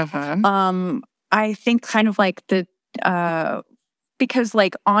duels. I think kind of like because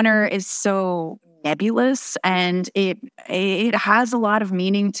like honor is so nebulous and it has a lot of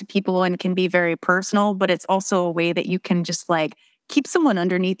meaning to people and can be very personal, but it's also a way that you can just like keep someone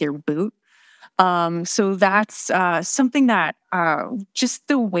underneath your boot. So that's something that just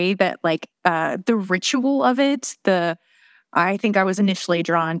the way that like the ritual of it, I think I was initially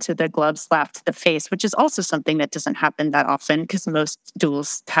drawn to the glove slap to the face, which is also something that doesn't happen that often because most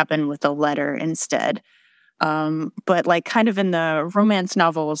duels happen with a letter instead. But like kind of in the romance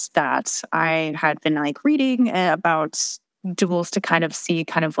novels that I had been like reading about duels to kind of see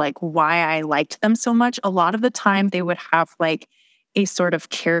kind of like why I liked them so much, a lot of the time they would have like a sort of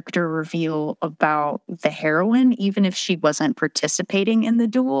character reveal about the heroine, even if she wasn't participating in the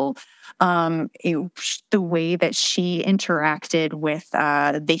duel. The way that she interacted with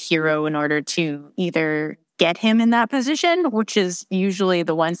the hero in order to either get him in that position, which is usually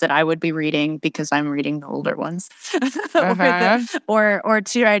the ones that I would be reading because I'm reading the older ones, or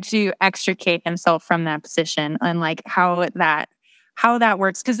to try to extricate himself from that position, and like how that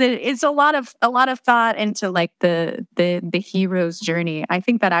works, because it's a lot of thought into like the hero's journey. I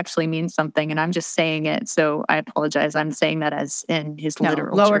think that actually means something, and I'm just saying it, so I apologize. I'm saying that as in his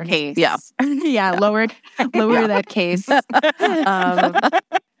literal lowercase. Yeah. Lower that case.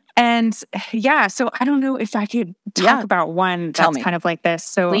 And yeah, so I don't know if I could talk about one that's kind of like this.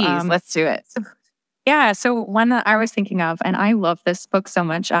 So please, let's do it. Yeah, so one that I was thinking of, and I love this book so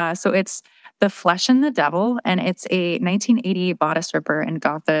much. So it's The Flesh and the Devil, and it's a 1980 bodice ripper and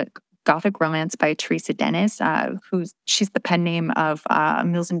gothic romance by Teresa Dennis, she's the pen name of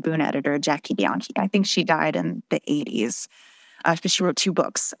Mills and Boon editor Jackie Bianchi. I think she died in the 80s. But she wrote 2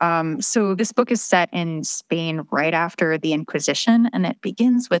 books. So this book is set in Spain right after the Inquisition, and it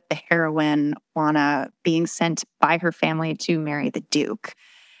begins with the heroine, Juana, being sent by her family to marry the Duke.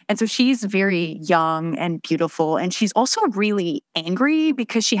 And so she's very young and beautiful, and she's also really angry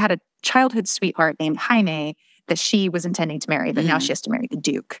because she had a childhood sweetheart named Jaime that she was intending to marry, but now she has to marry the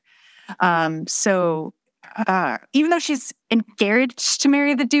Duke. So even though she's engaged to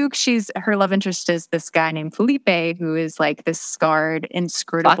marry the Duke, her love interest is this guy named Felipe, who is like this scarred,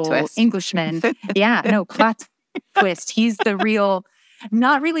 inscrutable Englishman. Plot twist. He's the real,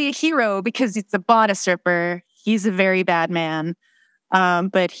 not really a hero because he's a bodice ripper. He's a very bad man.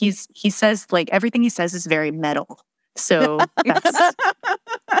 But he says like everything he says is very metal. So that's...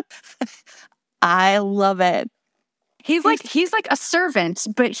 I love it. He's like a servant,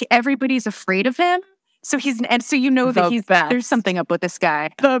 but everybody's afraid of him. So so you know that there's something up with this guy.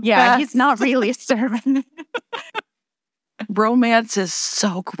 He's not really a servant. Romance is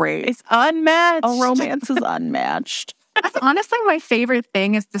so great. It's unmatched. Oh, romance is unmatched. That's honestly my favorite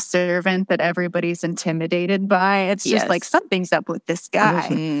thing is the servant that everybody's intimidated by. It's just like something's up with this guy.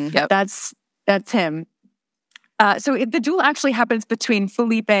 Mm-hmm. Yep. That's him. So the duel actually happens between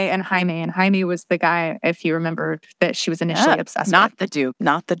Felipe and Jaime. And Jaime was the guy, if you remember, that she was initially obsessed with. Not the Duke.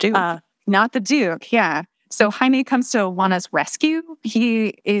 Not the Duke, yeah. So Jaime comes to Juana's rescue.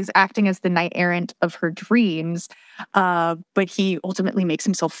 He is acting as the knight errant of her dreams, but he ultimately makes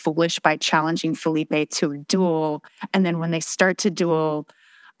himself foolish by challenging Felipe to a duel. And then when they start to duel,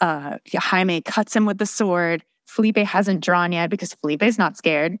 Jaime cuts him with the sword. Felipe hasn't drawn yet because Felipe's not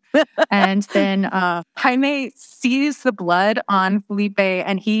scared. And then Jaime sees the blood on Felipe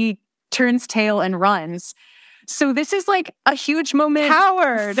and he turns tail and runs. So this is like a huge moment.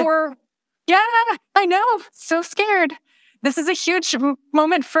 Coward. Yeah, I know. So scared. This is a huge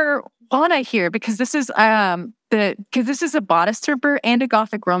moment for Juana here because this is this is a bodice stripper and a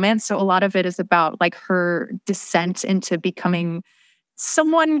gothic romance. So a lot of it is about like her descent into becoming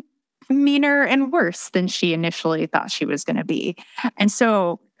someone meaner and worse than she initially thought she was going to be. And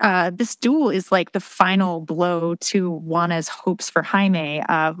so this duel is like the final blow to Juana's hopes for Jaime,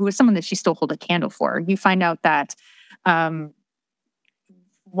 who is someone that she still holds a candle for. You find out that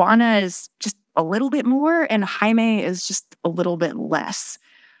Juana is just a little bit more and Jaime is just a little bit less.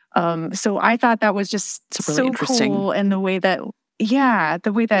 So I thought that was just really so interesting. cool. And the way that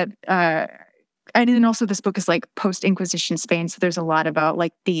and then also this book is like post-Inquisition Spain. So there's a lot about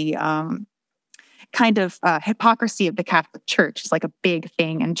like the kind of hypocrisy of the Catholic Church. It's like a big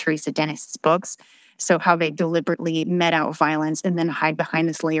thing in Teresa Dennis's books. So how they deliberately met out violence and then hide behind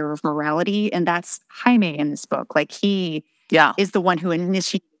this layer of morality. And that's Jaime in this book. Like he is the one who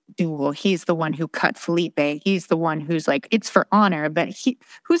initiated the duel. He's the one who cut Felipe. He's the one who's like, it's for honor, but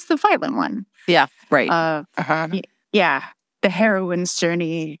who's the violent one? Yeah, right. Yeah, the heroine's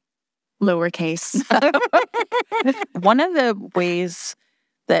journey, lowercase. One of the ways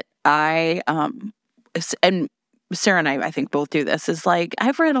that I, and Sarah and I think both do this, is like,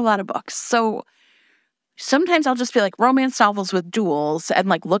 I've read a lot of books. So sometimes I'll just be like romance novels with duels and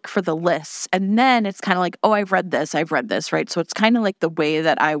like look for the lists. And then it's kind of like, oh, I've read this, right? So it's kind of like the way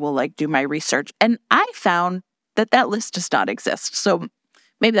that I will like do my research. And I found that list does not exist. So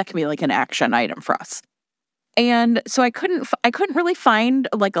maybe that can be like an action item for us. And so I couldn't really find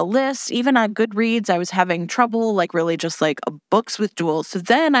like a list. Even on Goodreads, I was having trouble like really just like books with duels. So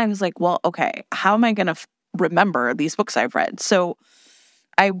then I was like, well, okay, how am I going to remember these books I've read? So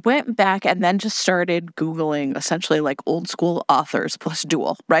I went back and then just started Googling essentially like old school authors plus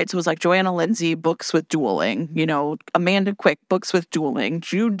duel, right? So it was like Joanna Lindsay, books with dueling, Amanda Quick, books with dueling,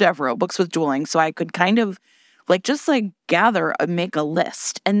 Jude Devereaux, books with dueling. So I could kind of like just like gather and make a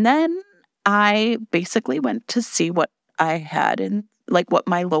list. And then I basically went to see what I had in like what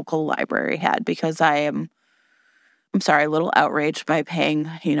my local library had because I'm sorry, a little outraged by paying,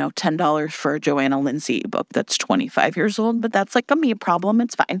 $10 for a Joanna Lindsay book that's 25 years old, but that's like a me problem.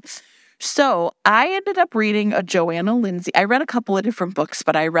 It's fine. So I ended up reading a Joanna Lindsay. I read a couple of different books,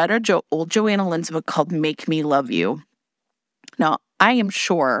 but I read old Joanna Lindsay book called Make Me Love You. Now, I am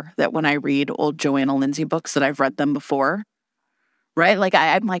sure that when I read old Joanna Lindsay books that I've read them before, right? Like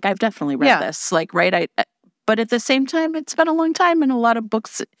I'm like, I've definitely read this, like, right? But at the same time, it's been a long time and a lot of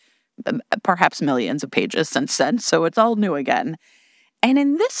books, perhaps millions of pages since then. So it's all new again. And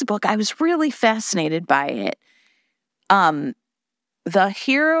in this book, I was really fascinated by it. The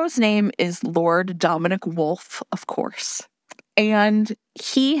hero's name is Lord Dominic Wolfe, of course. And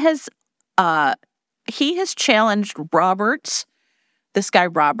he has challenged this guy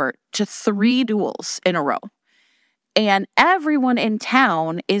Robert, to 3 duels in a row. And everyone in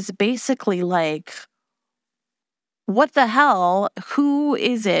town is basically like, what the hell? Who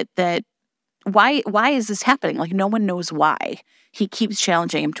is it that, why is this happening? Like, no one knows why he keeps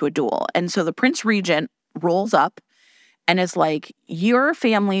challenging him to a duel. And so the Prince Regent rolls up and is like, your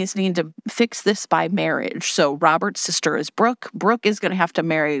families need to fix this by marriage. So Robert's sister is Brooke. Brooke is going to have to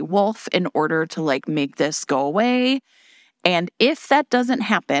marry Wolfe in order to like make this go away. And if that doesn't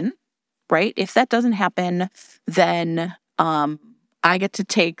happen, right? If that doesn't happen, then I get to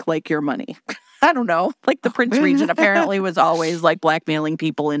take like your money. I don't know. Like the Prince Regent apparently was always like blackmailing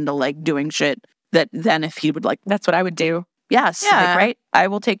people into like doing shit that then if he would like, that's what I would do. Yes. Yeah. Like, right. I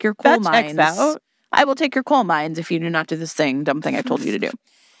will take your coal mines. Checks out. I will take your coal mines if you do not do this dumb thing I told you to do.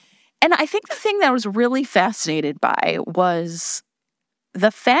 And I think the thing that I was really fascinated by was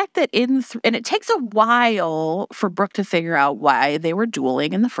the fact that and it takes a while for Brooke to figure out why they were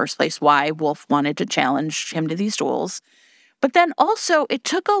dueling in the first place, why Wolf wanted to challenge him to these duels. But then also it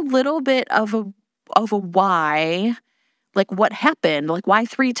took a little bit of a why, like what happened, like why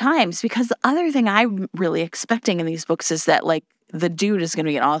 3 times? Because the other thing I'm really expecting in these books is that like the dude is going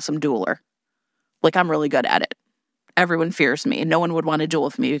to be an awesome dueler. Like I'm really good at it. Everyone fears me. No one would want to duel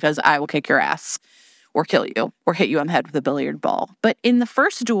with me because I will kick your ass or kill you or hit you on the head with a billiard ball. But in the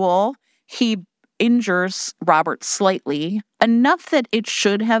first duel, he injures Robert slightly, enough that it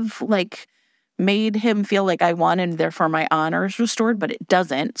should have like made him feel like I won and therefore my honor is restored, but it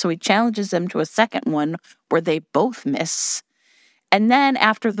doesn't. So he challenges him to a second one where they both miss. And then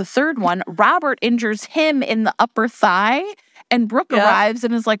after the third one, Robert injures him in the upper thigh and Brooke arrives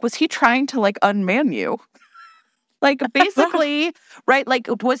and is like, was he trying to like unman you? Like basically, right? Like,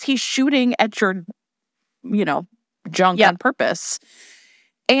 was he shooting at your, junk on purpose?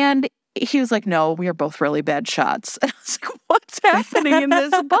 And he was like, no, we are both really bad shots. And I was like, what's happening in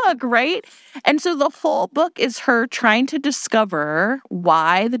this book, right? And so the whole book is her trying to discover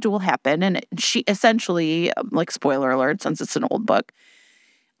why the duel happened. And she essentially, like spoiler alert, since it's an old book,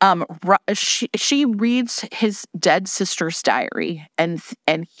 she reads his dead sister's diary, and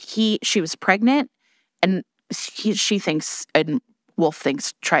she was pregnant, and she thinks, and Wolf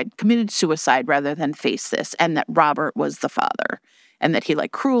thinks, committed suicide rather than face this, and that Robert was the father. And that he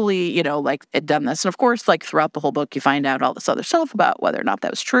like cruelly, had done this. And of course, like throughout the whole book, you find out all this other stuff about whether or not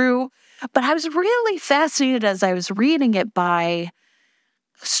that was true. But I was really fascinated as I was reading it by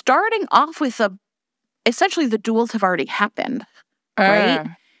starting off with essentially the duels have already happened, right?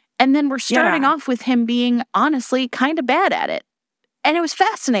 And then we're starting off with him being honestly kind of bad at it. And it was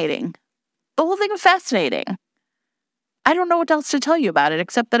fascinating. The whole thing was fascinating. I don't know what else to tell you about it,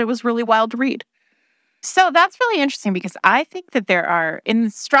 except that it was really wild to read. So that's really interesting because I think that there are, in the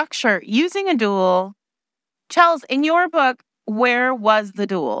structure, using a duel. Chels, in your book, where was the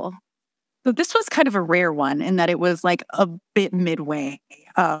duel? So this was kind of a rare one in that it was like a bit midway.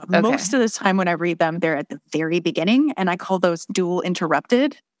 Most of the time when I read them, they're at the very beginning, and I call those duel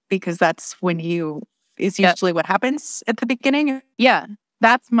interrupted because that's when is usually what happens at the beginning. Yeah,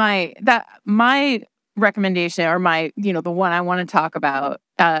 that's my recommendation, or my, the one I want to talk about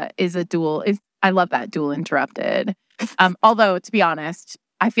is a duel. I love that, duel interrupted. Although, to be honest,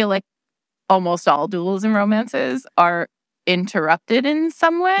 I feel like almost all duels and romances are interrupted in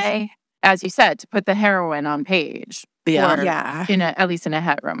some way, as you said, to put the heroine on page. Yeah. At least in a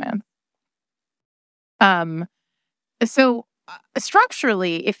het romance. So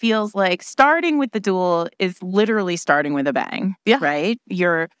structurally, it feels like starting with the duel is literally starting with a bang. Yeah. Right?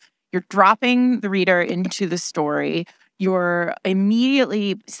 You're dropping the reader into the story. You're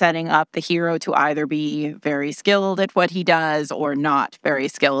immediately setting up the hero to either be very skilled at what he does or not very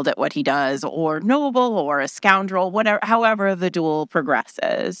skilled at what he does, or noble or a scoundrel, however the duel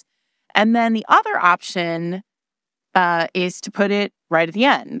progresses. And then the other option is to put it right at the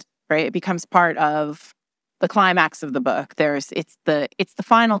end, right? It becomes part of the climax of the book. It's the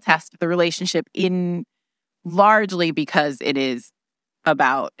final test of the relationship, in largely because it is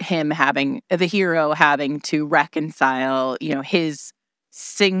about the hero having to reconcile, his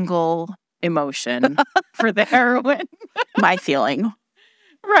single emotion for the heroine. My feeling.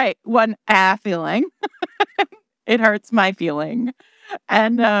 Right. One feeling. It hurts my feeling.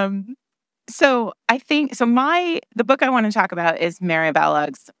 And so I think, the book I want to talk about is Mary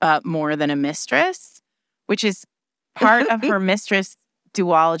Balog's More Than a Mistress, which is part of her mistress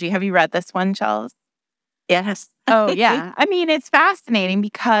duology. Have you read this one, Chels? Yes. Oh, yeah. I mean, it's fascinating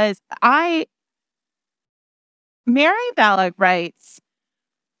because Mary Balog writes,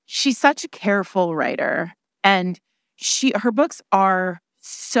 she's such a careful writer, and her books are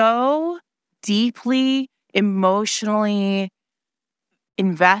so deeply emotionally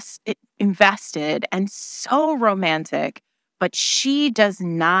invested and so romantic, but she does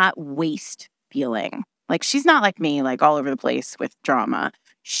not waste feeling. Like, she's not like me, like all over the place with drama.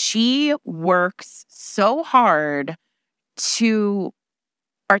 She works so hard to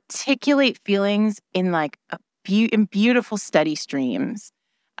articulate feelings in like in beautiful, steady streams.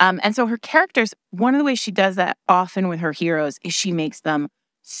 And so her characters, one of the ways she does that often with her heroes is she makes them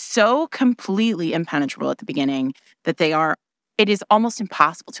so completely impenetrable at the beginning that it is almost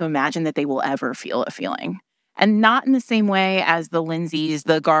impossible to imagine that they will ever feel a feeling. And not in the same way as the Lindsays,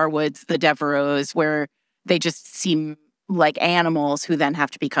 the Garwoods, the Devereaux, where they just seem like animals who then have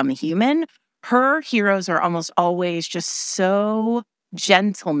to become a human. Her heroes are almost always just so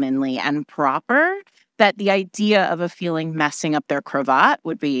gentlemanly and proper that the idea of a feeling messing up their cravat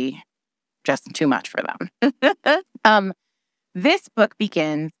would be just too much for them. this book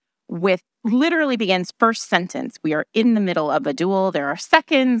literally begins first sentence. We are in the middle of a duel. There are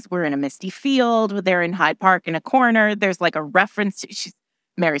seconds. We're in a misty field. They're in Hyde Park in a corner. There's like a reference to,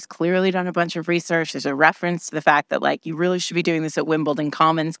 Mary's clearly done a bunch of research. There's a reference to the fact that like you really should be doing this at Wimbledon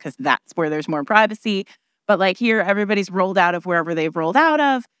Commons because that's where there's more privacy. But like here, everybody's rolled out of wherever they've rolled out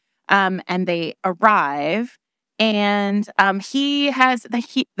of, and they arrive. And he has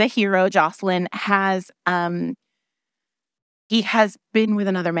the hero Jocelyn has he has been with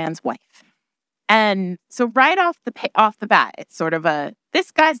another man's wife. And so right off the bat, it's sort of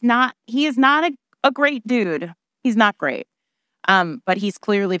this guy's he is not a great dude. He's not great. But he's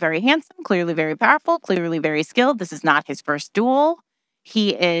clearly very handsome, clearly very powerful, clearly very skilled. This is not his first duel.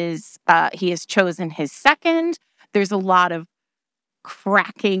 He has chosen his second. There's a lot of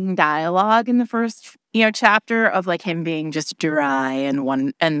cracking dialogue in the first, chapter of like him being just dry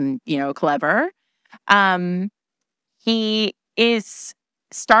and clever. He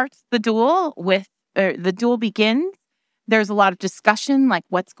starts the duel the duel begins. There's a lot of discussion, like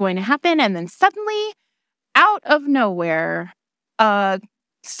what's going to happen. And then suddenly, out of nowhere, a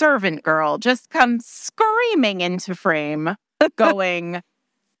servant girl just comes screaming into frame, going,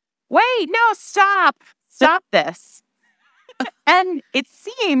 wait, no, stop this. And it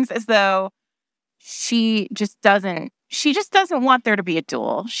seems as though she just doesn't want there to be a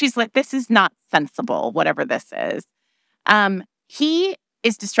duel. She's like, this is not sensible, whatever this is. He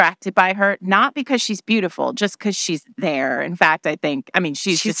is distracted by her, not because she's beautiful, just because she's there. In fact,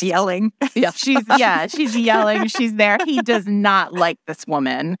 she's just yelling. Yeah. She's yelling. She's there. He does not like this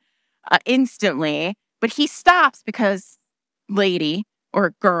woman instantly, but he stops because lady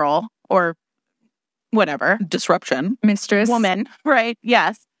or girl or whatever. Disruption. Mistress. Woman. Right.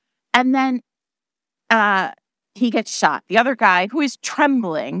 Yes. And then he gets shot. The other guy who is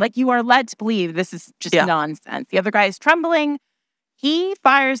trembling, like you are led to believe this is just nonsense. The other guy is trembling. He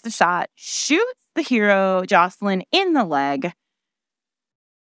fires the shot, shoots the hero, Jocelyn, in the leg,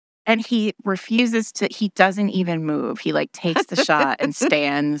 and he doesn't even move. He like takes the shot and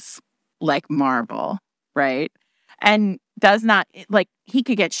stands like marble, right? And does not, like, he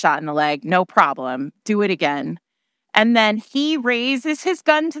could get shot in the leg, no problem. Do it again. And then he raises his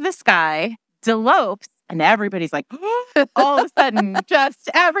gun to the sky, delopes, and everybody's like, all of a sudden, just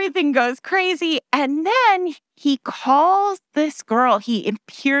everything goes crazy. And then he calls this girl. He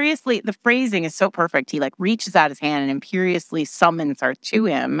imperiously, the phrasing is so perfect. He like reaches out his hand and imperiously summons her to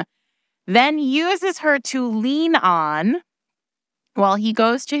him, then uses her to lean on while he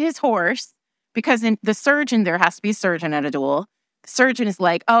goes to his horse, because there has to be a surgeon at a duel. The surgeon is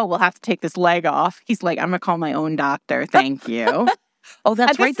like, oh, we'll have to take this leg off. He's like, I'm going to call my own doctor. Thank you. Oh,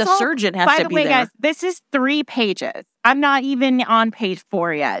 that's right. The surgeon has to be there. By the way, guys, this is 3 pages. I'm not even on page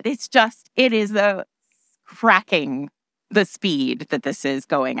 4 yet. It is cracking the speed that this is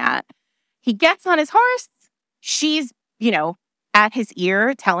going at. He gets on his horse. She's, at his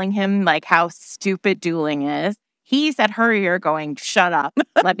ear telling him like how stupid dueling is. He's at her ear going, shut up.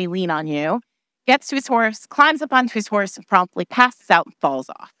 Let me lean on you. Gets to his horse, climbs up onto his horse and promptly passes out and falls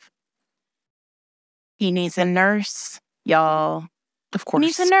off. He needs a nurse, y'all. Of course. He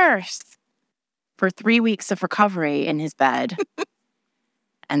needs a nurse for 3 weeks of recovery in his bed.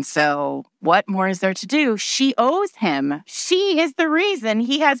 And so what more is there to do? She owes him. She is the reason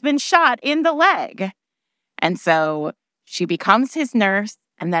he has been shot in the leg. And so she becomes his nurse.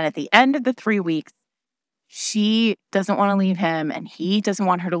 And then at the end of the 3 weeks, she doesn't want to leave him and he doesn't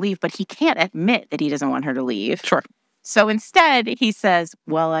want her to leave, but he can't admit that he doesn't want her to leave. Sure. So instead, he says,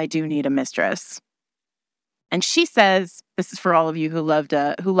 well, I do need a mistress. And she says, this is for all of you who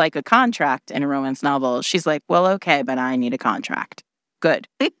like a contract in a romance novel. She's like, well, okay, but I need a contract. Good.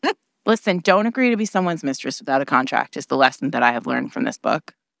 Listen, don't agree to be someone's mistress without a contract is the lesson that I have learned from this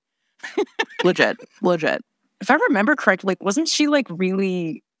book. Legit. If I remember correctly, wasn't she like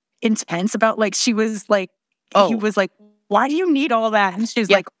really intense about like, she was like, he was like, why do you need all that? And she's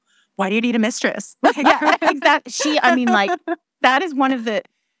like, why do you need a mistress? Yeah, exactly. That is one of the,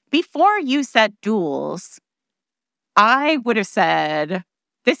 before you said Duels, I would have said,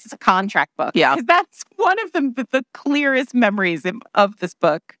 this is a contract book. Yeah. Because that's one of the clearest memories of this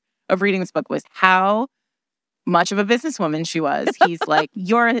book, of reading this book, was how much of a businesswoman she was. He's like,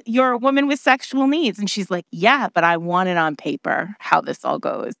 you're a woman with sexual needs. And she's like, yeah, but I want it on paper, how this all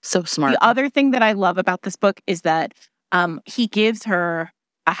goes. So smart. The other thing that I love about this book is that he gives her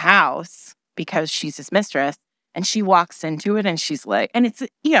a house because she's his mistress. And she walks into it and she's like, and it's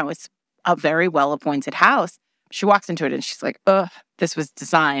a very well-appointed house. She walks into it and she's like, ugh, this is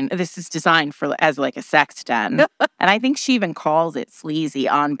designed as like a sex den. And I think she even calls it sleazy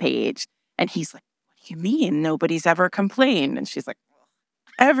on page. And he's like, what you mean nobody's ever complained? And she's like,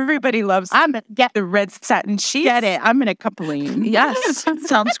 everybody loves I'm gonna get the red satin sheets. get it. I'm gonna complain. Yes,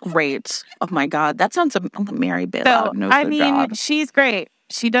 sounds great. Oh my God, that sounds Mary So, Bailout knows I the mean, job. she's great.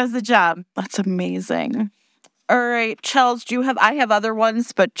 She does the job. That's amazing. All right, Chels, I have other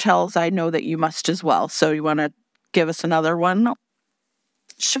ones, but Chels, I know that you must as well. So you want to give us another one?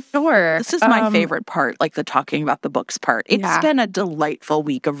 Sure. This is my favorite part, like the talking about the books part. It's Yeah. been a delightful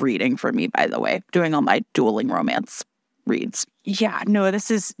week of reading for me, by the way, doing all my dueling romance reads. Yeah, no,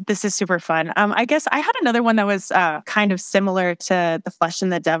 this is super fun. I guess I had another one that was kind of similar to The Flesh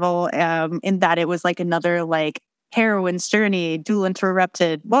and the Devil, in that it was like another like heroine's journey, duel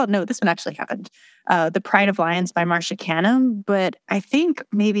interrupted. Well, no, this one actually happened. The Pride of Lions by Marcia Canham, but I think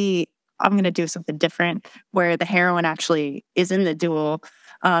maybe I'm gonna do something different where the heroine actually is in the duel.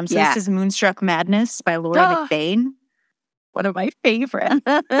 This is Moonstruck Madness by Laura McBain. One of my favorites.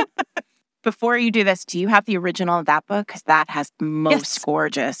 Before you do this, do you have the original of that book? Because that has most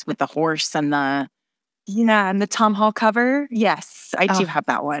gorgeous with the horse and the... Yeah, and the Tom Hall cover. Yes, I do have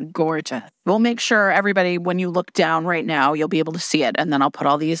that one. Gorgeous. We'll make sure everybody, when you look down right now, you'll be able to see it. And then I'll put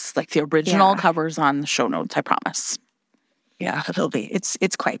all these, like the original covers on the show notes, I promise. Yeah, it'll be.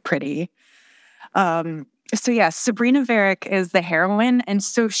 It's quite pretty. Sabrina Varick is the heroine. And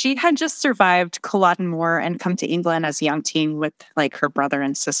so she had just survived Culloden Moor and come to England as a young teen with like her brother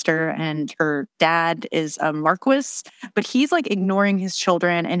and sister. And her dad is a marquis, but he's like ignoring his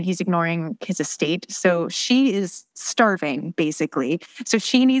children and he's ignoring his estate. So she is starving, basically. So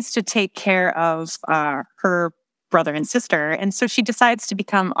she needs to take care of her brother and sister. And so she decides to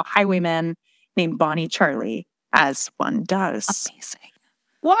become a highwayman named Bonnie Charlie, as one does. Amazing.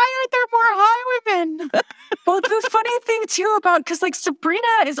 Why aren't there more highwaymen? Well, the funny thing too because like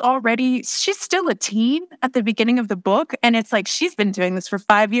Sabrina she's still a teen at the beginning of the book. And it's like, she's been doing this for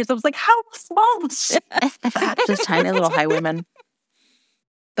 5 years. I was like, how small is she? Just tiny little highwaymen.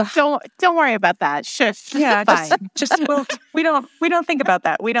 Don't worry about that. Shush. Yeah, fine. we don't think about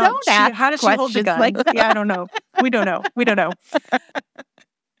that. We don't ask how does she hold the questions gun? like that. Yeah, I don't know. We don't know.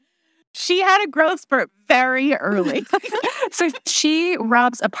 She had a growth spurt very early. So she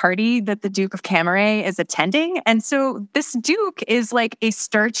robs a party that the Duke of Camaret is attending. And so this Duke is like a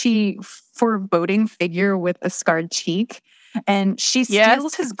starchy, foreboding figure with a scarred cheek. And she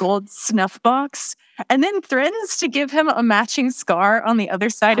steals his gold snuff box and then threatens to give him a matching scar on the other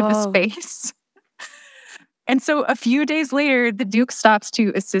side of his face. And so a few days later, the Duke stops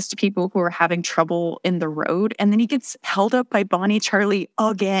to assist people who are having trouble in the road. And then he gets held up by Bonnie Charlie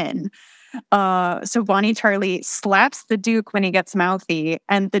again. So Bonnie Charlie slaps the Duke when he gets mouthy.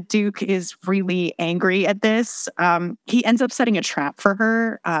 And the Duke is really angry at this. He ends up setting a trap for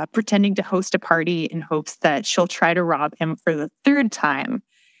her, pretending to host a party in hopes that she'll try to rob him for the third time.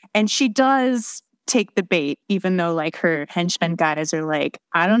 And she does take the bait, even though like her henchmen guys are like,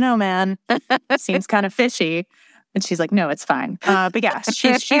 I don't know, man, seems kind of fishy. And she's like, no, it's fine. But yeah,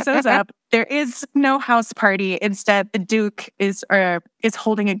 she shows up. There is no house party. Instead, the Duke is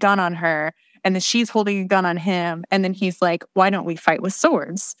holding a gun on her, and then she's holding a gun on him. And then he's like, why don't we fight with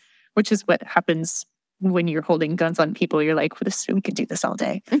swords? Which is what happens when you're holding guns on people. You're like, we could do this all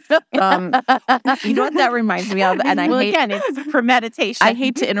day. You know what that reminds me of? And again, it's premeditation. I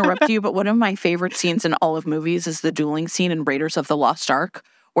hate to interrupt you, but one of my favorite scenes in all of movies is the dueling scene in Raiders of the Lost Ark,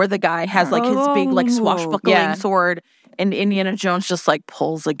 where the guy has like his big like swashbuckling sword, and Indiana Jones just like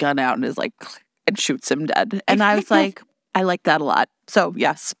pulls a gun out and is like and shoots him dead. And I was like, I like that a lot. So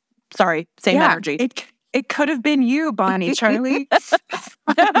yes, sorry, same energy. It could have been you, Bonnie Charlie.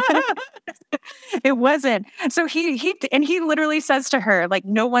 It wasn't. So he literally says to her, like,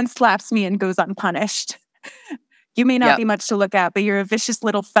 no one slaps me and goes unpunished. You may not be much to look at, but you're a vicious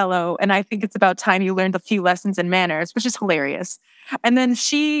little fellow, and I think it's about time you learned a few lessons in manners, which is hilarious. And then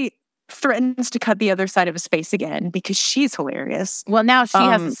she threatens to cut the other side of his face again because she's hilarious. Well, now she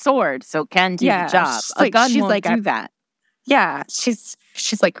has a sword, so can do the job. A gun won't do that. Yeah, she's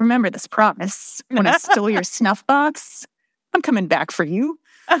like, remember this promise. When I stole your snuff box, I'm coming back for you.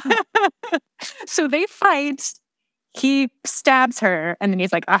 So they fight. He stabs her, and then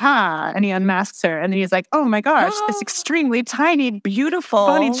he's like, aha, and he unmasks her. And then he's like, oh my gosh, this extremely tiny, beautiful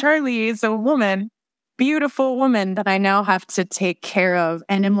Bonnie Charlie is a woman. Beautiful woman that I now have to take care of.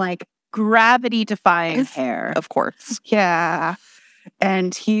 And I'm like, gravity-defying hair. Of course. Yeah.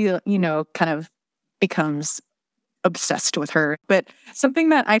 And he, kind of becomes obsessed with her. But something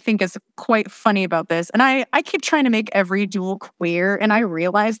that I think is quite funny about this, and I keep trying to make every duel queer, and I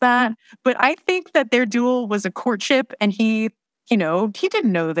realize that, but I think that their duel was a courtship, and he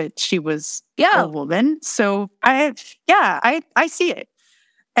didn't know that she was a woman. So I see it.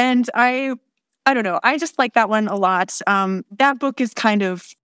 And I I don't know. I just like that one a lot. That book is kind of,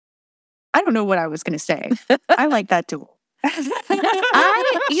 I don't know what I was going to say. I like that duel.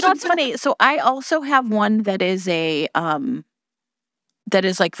 It's funny. So I also have one that is that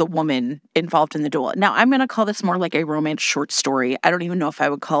is like the woman involved in the duel. Now I'm going to call this more like a romance short story. I don't even know if I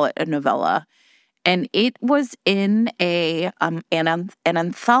would call it a novella. And it was in an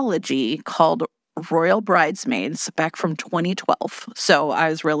anthology called Royal Bridesmaids back from 2012. So I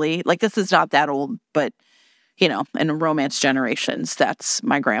was really like, this is not that old, but in romance generations, that's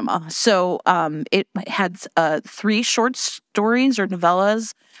my grandma. So it had 3 short stories or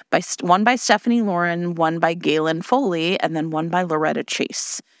novellas, one by Stephanie Lauren, one by Galen Foley, and then one by Loretta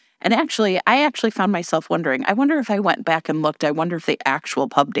Chase. And I actually found myself wondering, I wonder if I went back and looked, I wonder if the actual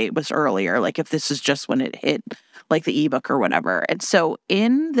pub date was earlier, like if this is just when it hit like the ebook or whatever. And so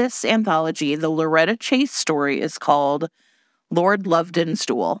in this anthology, the Loretta Chase story is called Lord Loveden's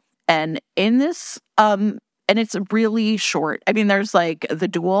Duel. And in this, and it's really short. I mean, there's like the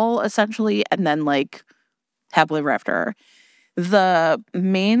duel essentially, and then like happily ever after. The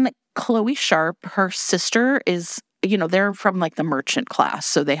main Chloe Sharp, her sister is, they're from like the merchant class,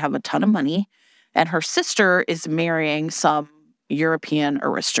 so they have a ton of money. And her sister is marrying some European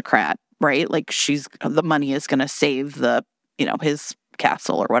aristocrat, right? Like the money is going to save his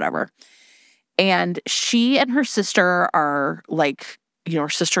castle or whatever. And she and her sister are like, her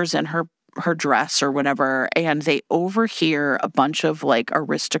sister's in her dress or whatever, and they overhear a bunch of like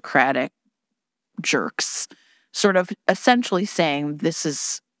aristocratic jerks sort of essentially saying this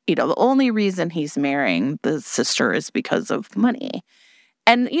is, the only reason he's marrying the sister is because of money.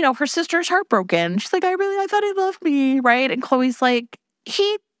 And, her sister's heartbroken. She's like, I thought he loved me, right? And Chloe's like,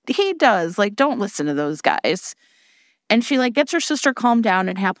 he does. Like, don't listen to those guys. And she like gets her sister calmed down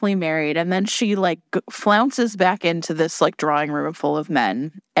and happily married. And then she like flounces back into this like drawing room full of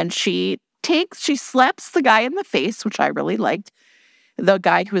men. And she slaps the guy in the face, which I really liked. The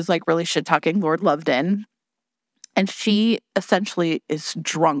guy who was like really shit talking Lord Loveden. And she essentially is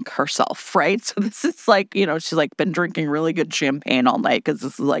drunk herself, right? So this is like, she's like been drinking really good champagne all night because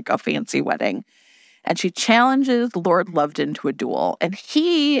this is like a fancy wedding. And she challenges Lord Loveden to a duel. And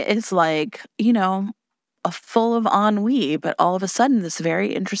he is like, full of ennui, but all of a sudden this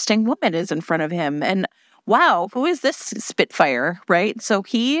very interesting woman is in front of him. And wow, who is this Spitfire, right? So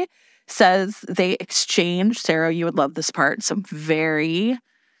he says they exchange, Sarah, you would love this part, some very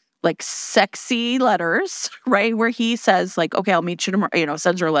like sexy letters, right? Where he says like, okay, I'll meet you tomorrow,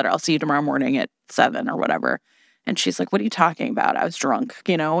 sends her a letter. I'll see you tomorrow morning at 7 or whatever. And she's like, what are you talking about? I was drunk,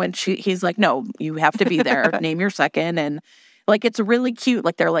 and he's like, no, you have to be there. Name your second. And like, it's really cute.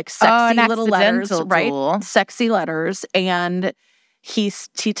 Like they're like sexy little letters, right? Duel. Sexy letters. And he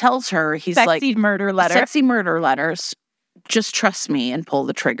tells her, he's sexy murder letter. Sexy murder letters. Just trust me and pull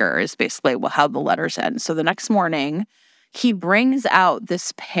the trigger is basically how the letters end. So the next morning, he brings out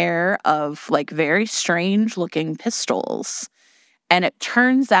this pair of like very strange looking pistols. And it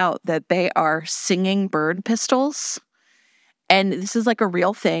turns out that they are singing bird pistols. And this is like a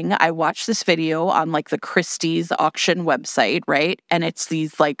real thing. I watched this video on like the Christie's auction website, right? And it's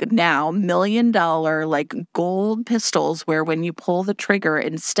these like now $1 million like gold pistols where when you pull the trigger,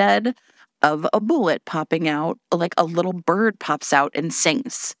 instead of a bullet popping out, like a little bird pops out and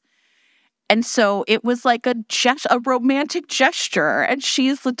sings. And so it was like a romantic gesture, and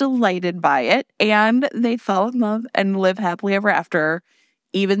she's delighted by it. And they fall in love and live happily ever after,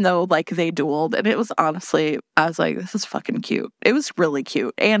 even though like they dueled. And it was honestly, I was like, this is fucking cute. It was really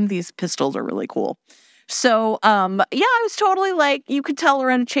cute. And these pistols are really cool. So, I was totally like, you could tell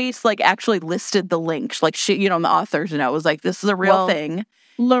Loretta Chase like actually listed the link. Like she, the authors, was like, this is a real thing.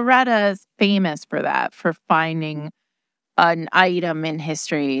 Loretta's famous for that, for finding an item in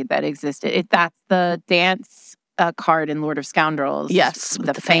history that existed. That's the dance card in Lord of Scoundrels. Yes,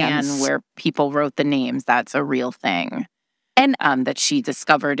 the fan fans. where people wrote the names. That's a real thing. And that she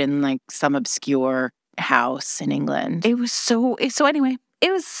discovered in like some obscure house in England. It was so anyway,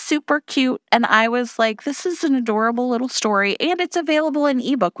 it was super cute. And I was like, this is an adorable little story. And it's available in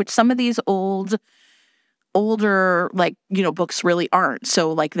ebook, which some of these older like books really aren't.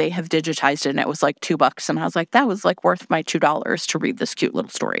 So like they have digitized it and it was like $2, and I was like, that was like worth my $2 to read this cute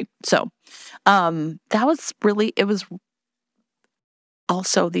little story. So that was really, it was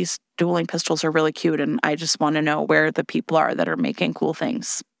also, these dueling pistols are really cute, and I just want to know where the people are that are making cool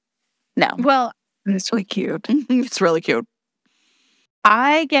things now. Well, it's really cute. It's really cute.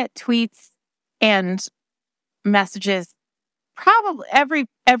 I get tweets and messages probably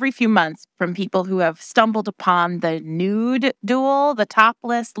every few months from people who have stumbled upon the nude duel, the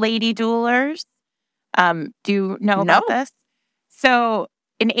topless lady duelers. Do you know about this? So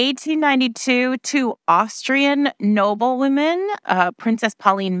in 1892, two Austrian noblewomen, Princess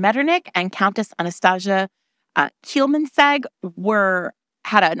Pauline Metternich and Countess Anastasia Kielmansegg,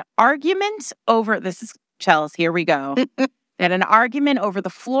 had an argument over, this is Chels, here we go. They had an argument over the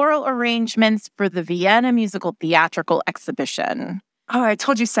floral arrangements for the Vienna musical theatrical exhibition. Oh, I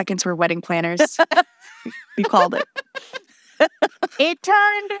told you seconds were wedding planners. You called it. It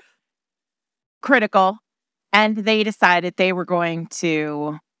turned critical, and they decided they were going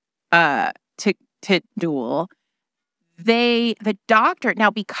to duel. The doctor,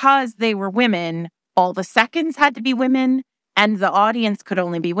 now because they were women, all the seconds had to be women, and the audience could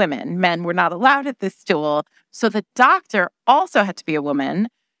only be women. Men were not allowed at this duel. So the doctor also had to be a woman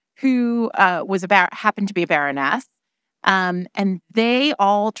who happened to be a baroness. And they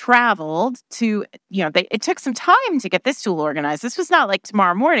all traveled to, it took some time to get this duel organized. This was not like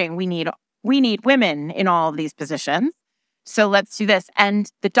tomorrow morning. We need women in all of these positions. So let's do this.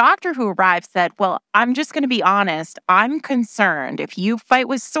 And the doctor who arrived said, well, I'm just going to be honest. I'm concerned if you fight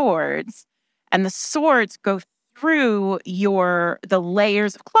with swords and the swords go through the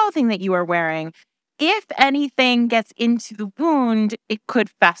layers of clothing that you are wearing, if anything gets into the wound, it could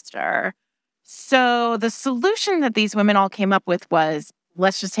fester. So the solution that these women all came up with was,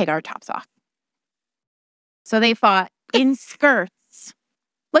 let's just take our tops off. So they fought in skirts.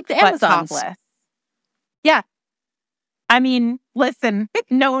 Like the Amazons. Topless. Yeah. I mean, listen,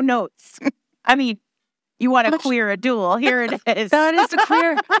 no notes. I mean, you want to queer a duel. Here it is. That is a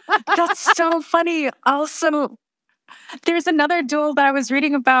queer. That's so funny. Also, there's another duel that I was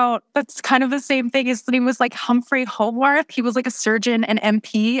reading about that's kind of the same thing. His name was like Humphrey Howarth. He was like a surgeon and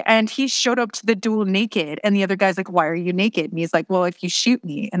MP, and he showed up to the duel naked. And the other guy's like, why are you naked? And he's like, well, if you shoot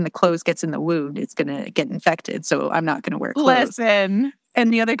me and the clothes gets in the wound, it's going to get infected. So I'm not going to wear clothes. Listen.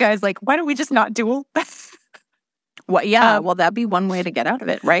 And the other guy's like, why don't we just not duel? Well, yeah, well, that'd be one way to get out of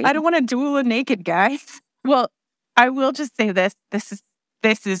it, right? I don't want to duel a naked guy. Well, I will just say this. This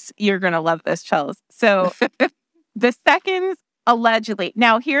is you're going to love this, Chels. So the seconds allegedly.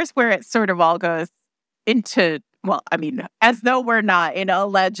 Now, here's where it sort of all goes into, well, I mean, as though we're not in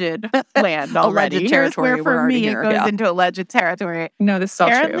alleged land already. Alleged territory. Here's where for me it goes yeah. into alleged territory. No, this is all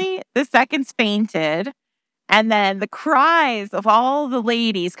Apparently, true. the seconds fainted. And then the cries of all the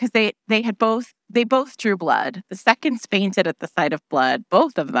ladies, because they both drew blood. The seconds fainted at the sight of blood,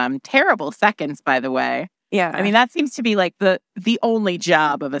 both of them. Terrible seconds, by the way. Yeah. I mean, that seems to be like the only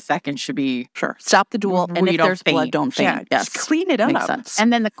job of a second should be sure. Stop the duel, and if there's blood, don't faint. Yeah, yes. just clean it up. Makes sense.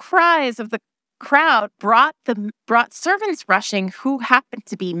 And then the cries of the crowd brought servants rushing who happened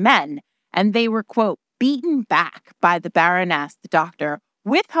to be men, and they were, quote, beaten back by the baroness, the doctor,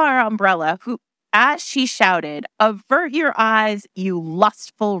 with her umbrella, who, as she shouted, avert your eyes, you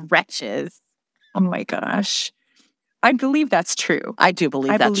lustful wretches. Oh my gosh. I believe that's true. I do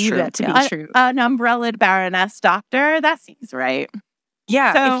believe that's true. That to be true. An umbrellaed baroness doctor, that seems right.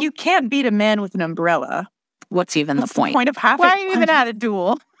 Yeah, So- if you can't beat a man with an umbrella, What's even what's the point? of having Why are you even at a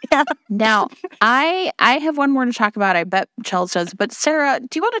duel? Now, I have one more to talk about. I bet Chels does. But Sarah,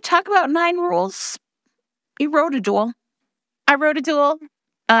 do you want to talk about 9 rules? You wrote a duel. I wrote a duel.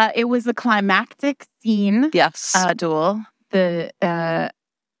 It was a climactic scene. Yes. Duel. Well,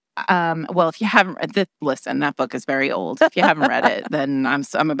 if you haven't read this, listen, that book is very old. If you haven't read it, then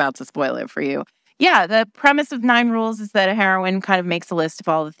I'm about to spoil it for you. Yeah, the premise of 9 Rules is that a heroine kind of makes a list of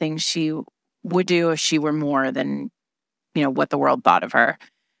all the things she would do if she were more than, what the world thought of her.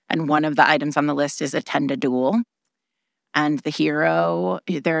 And one of the items on the list is attend a duel. And the hero,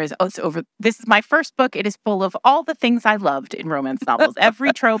 this is my first book. It is full of all the things I loved in romance novels.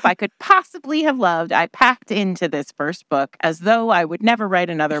 Every trope I could possibly have loved, I packed into this first book as though I would never write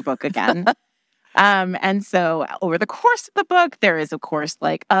another book again. And so over the course of the book, there is, of course,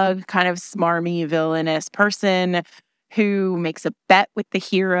 like a kind of smarmy, villainous person who makes a bet with the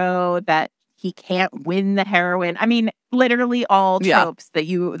hero that he can't win the heroine. I mean, literally all tropes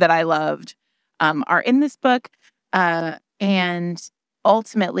that I loved are in this book. And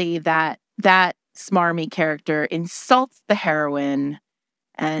ultimately that smarmy character insults the heroine,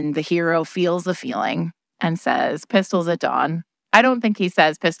 and the hero feels the feeling and says, pistols at dawn. I don't think he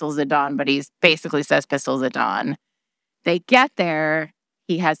says pistols at dawn, but he basically says pistols at dawn. They get there.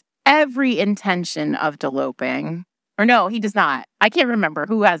 He has every intention of deloping. Or no, he does not. I can't remember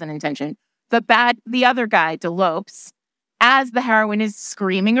who has an intention. The other guy delopes as the heroine is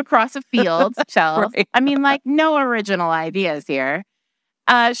screaming across a field. Chels. Right. I mean, like, no original ideas here.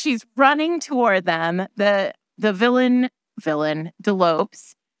 She's running toward them. The villain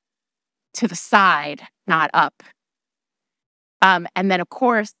delopes to the side, not up. And then, of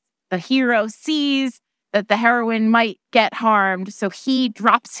course, the hero sees that the heroine might get harmed. So he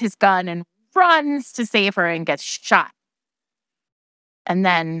drops his gun and runs to save her and gets shot. And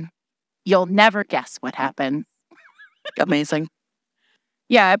then you'll never guess what happened. Amazing.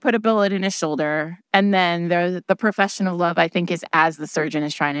 Yeah, I put a bullet in his shoulder. And then the professional love, I think, is as the surgeon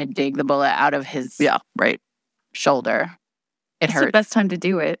is trying to dig the bullet out of his shoulder. It's the best time to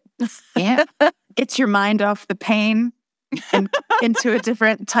do it. Yeah. Gets your mind off the pain and into a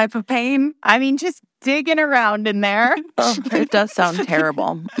different type of pain. I mean, just digging around in there. Oh, it does sound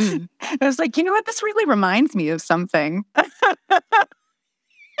terrible. I was like, you know what? This really reminds me of something.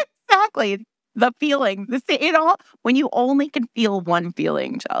 Exactly. The feeling. When you only can feel one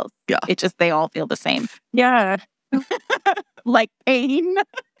feeling, Chels. Yeah. They all feel the same. Yeah. Like pain.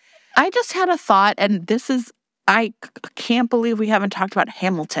 I just had a thought, and I can't believe we haven't talked about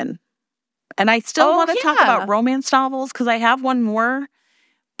Hamilton. And I still want to talk about romance novels because I have one more.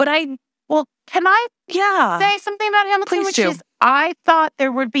 But can I say something about Hamilton? Please do. I thought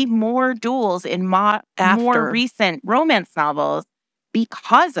there would be more duels in more recent romance novels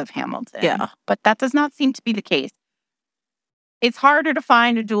because of Hamilton. Yeah. But that does not seem to be the case. It's harder to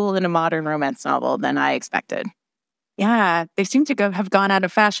find a duel in a modern romance novel than I expected. Yeah, they seem to have gone out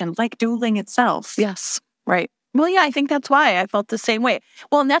of fashion, like dueling itself. Yes, right. Well, yeah, I think that's why I felt the same way.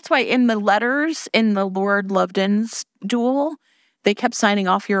 Well, and that's why in the letters in the Lord Lovedon's duel, they kept signing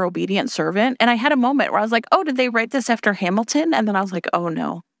off your obedient servant. And I had a moment where I was like, oh, did they write this after Hamilton? And then I was like, oh,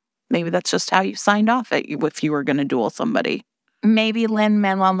 no. Maybe that's just how you signed off if you were going to duel somebody. Maybe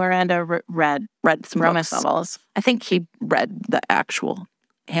Lin-Manuel Miranda read some romance books. novels. I think he read the actual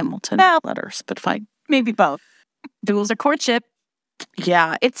Hamilton letters, but fine. Maybe both. Duels or courtship.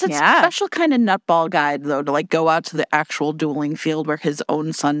 Yeah, it's a special kind of nutball guide, though, to go out to the actual dueling field where his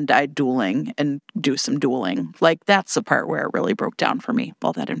own son died dueling and do some dueling. That's the part where it really broke down for me,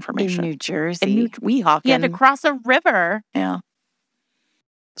 all that information. In New Jersey. Weehawken. He had to cross a river. Yeah.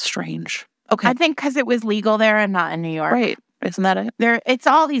 Strange. Okay. I think because it was legal there and not in New York. Right. Isn't that it? It's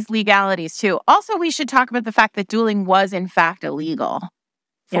all these legalities, too. Also, we should talk about the fact that dueling was, in fact, illegal.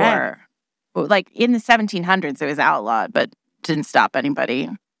 In the 1700s, it was outlawed, but didn't stop anybody.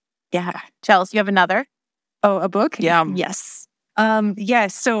 Yeah. Chels, you have another? Oh, a book? Yeah. Yes.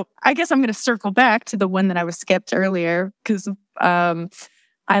 Yes. So I guess I'm going to circle back to the one that I was skipped earlier because I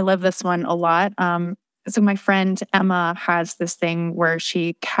love this one a lot. So my friend Emma has this thing where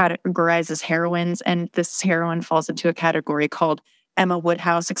she categorizes heroines, and this heroine falls into a category called Emma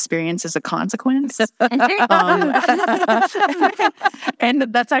Woodhouse Experiences a Consequence. And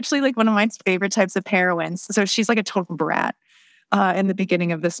that's actually one of my favorite types of heroines. So she's a total brat in the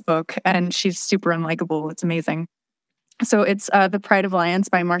beginning of this book, and she's super unlikable. It's amazing. So it's The Pride of Lions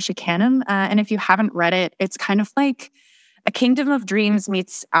by Marcia Canham. And if you haven't read it, it's kind of like A Kingdom of Dreams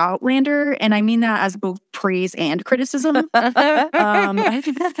meets Outlander, and I mean that as both praise and criticism.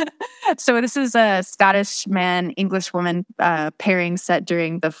 So this is a Scottish man, English woman pairing set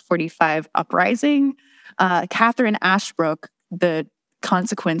during the 45 uprising. Catherine Ashbrook, the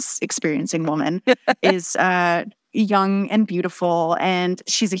consequence-experiencing woman, is young and beautiful, and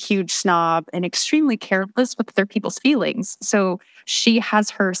she's a huge snob and extremely careless with other people's feelings. So she has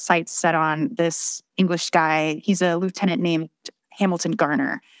her sights set on this English guy. He's a lieutenant named Hamilton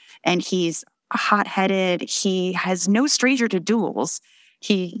Garner, and he's hot-headed. He has no stranger to duels.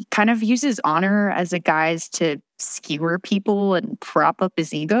 He kind of uses honor as a guise to skewer people and prop up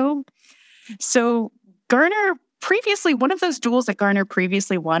his ego. So one of those duels that Garner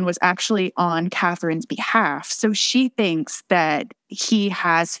previously won was actually on Catherine's behalf. So she thinks that he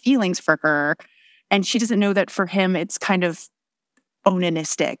has feelings for her, and she doesn't know that for him it's kind of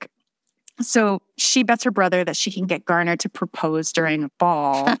onanistic. So she bets her brother that she can get Garner to propose during a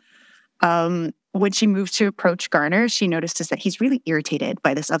ball. When she moves to approach Garner, she notices that he's really irritated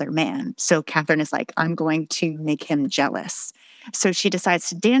by this other man. So Catherine is like, I'm going to make him jealous. So she decides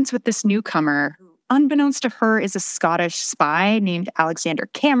to dance with this newcomer, who, unbeknownst to her, is a Scottish spy named Alexander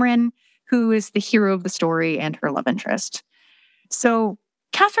Cameron, who is the hero of the story and her love interest. So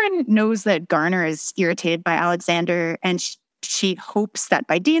Catherine knows that Garner is irritated by Alexander, and she hopes that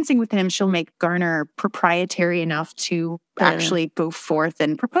by dancing with him, she'll make Garner proprietary enough to actually go forth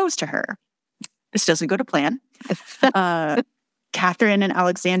and propose to her. This doesn't go to plan. Catherine and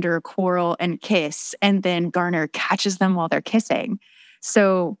Alexander quarrel and kiss, and then Garner catches them while they're kissing.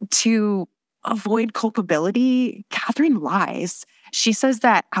 So to avoid culpability, Catherine lies. She says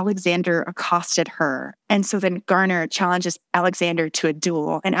that Alexander accosted her. And so then Garner challenges Alexander to a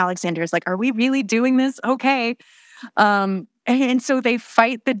duel. And Alexander is like, are we really doing this? Okay. And so they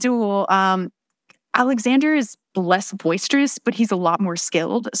fight the duel. Alexander is less boisterous, but he's a lot more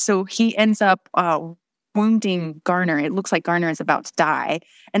skilled. So he ends up wounding Garner. It looks like Garner is about to die.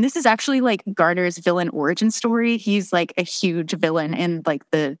 And this is actually like Garner's villain origin story. He's like a huge villain in like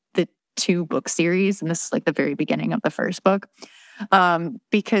the 2-book series. And this is like the very beginning of the first book.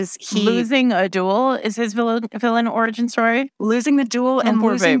 Because he losing a duel is his villain origin story. Losing the duel and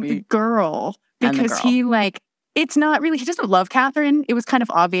losing the girl. Because he like, it's not really, he doesn't love Catherine. It was kind of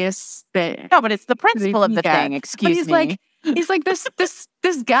obvious that. No, but it's the principle of the thing. Excuse me. He's like, this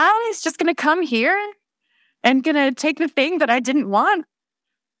guy is just going to come here and going to take the thing that I didn't want.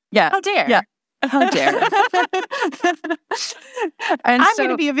 Yeah. How dare. Yeah. How dare. And I'm going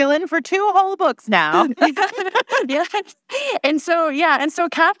to be a villain for 2 whole books now. Yeah. And so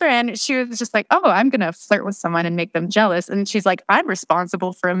Catherine, she was just like, oh, I'm going to flirt with someone and make them jealous. And she's like, I'm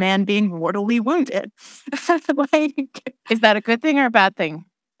responsible for a man being mortally wounded. Like, is that a good thing or a bad thing?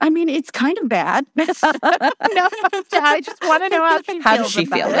 I mean, it's kind of bad. No, I just want to know how she feels. How does she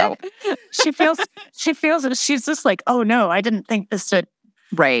feel, though? She feels that she's just like, oh, no, I didn't think this would.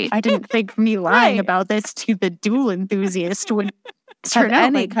 Right. I didn't think me lying about this to the duel enthusiast would turn out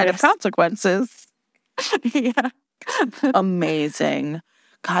any kind of consequences. Yeah. Amazing.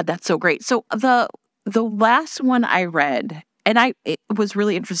 God, that's so great. So the last one I read, and it was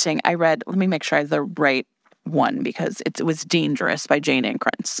really interesting. I read, let me make sure I have the right one, because it was Dangerous by Jane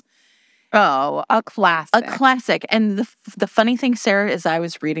Ancrance. Oh, a classic. A classic. And the funny thing, Sarah, as I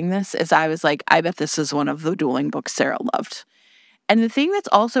was reading this, is I was like, I bet this is one of the dueling books Sarah loved. And the thing that's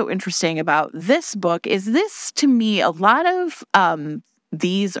also interesting about this book is this, to me, a lot of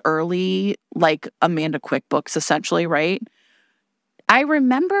these early, like, Amanda Quick books, essentially, right? I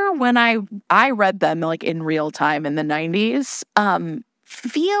remember when I read them, like, in real time in the 90s,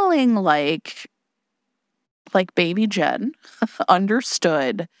 feeling like Baby Jen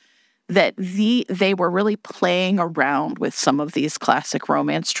understood that they were really playing around with some of these classic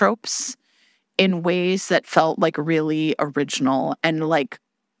romance tropes in ways that felt like really original and like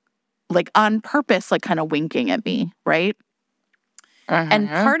on purpose, like kind of winking at me, right? And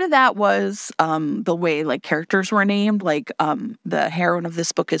part of that was the way like characters were named. Like the heroine of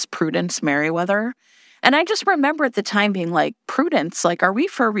this book is Prudence Merriweather. And I just remember at the time being like, Prudence, like, are we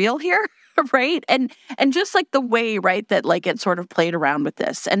for real here? Right? And just like the way, right, that like it sort of played around with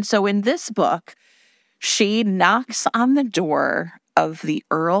this. And so in this book, she knocks on the door of the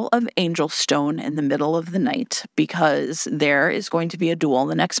Earl of Angelstone in the middle of the night because there is going to be a duel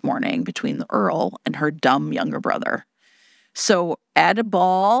the next morning between the Earl and her dumb younger brother. So at a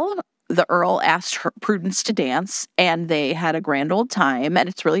ball, the Earl asked Prudence to dance, and they had a grand old time. And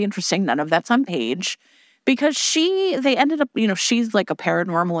it's really interesting. None of that's on page because they ended up, she's like a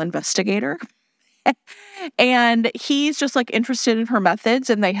paranormal investigator. And he's just like interested in her methods.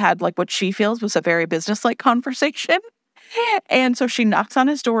 And they had like what she feels was a very businesslike conversation. And so she knocks on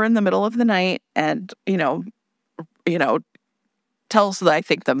his door in the middle of the night and, tells, I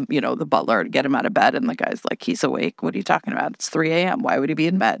think, the butler to get him out of bed. And the guy's like, he's awake. What are you talking about? It's 3 a.m. Why would he be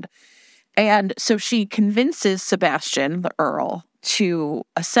in bed? And so she convinces Sebastian, the Earl, to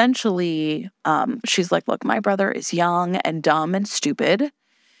essentially, she's like, look, my brother is young and dumb and stupid.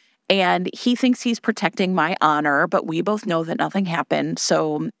 And he thinks he's protecting my honor, but we both know that nothing happened.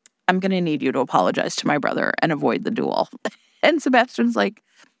 So I'm going to need you to apologize to my brother and avoid the duel. And Sebastian's like,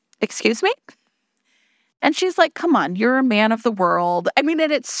 excuse me? And she's like, come on, you're a man of the world. I mean,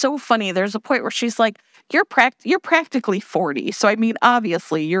 and it's so funny. There's a point where she's like, you're practically 40. So, I mean,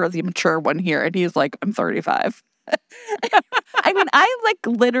 obviously, you're the mature one here. And he's like, I'm 35. I mean, I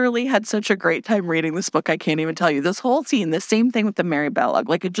like literally had such a great time reading this book. I can't even tell you. This whole scene, the same thing with the Mary Belloc.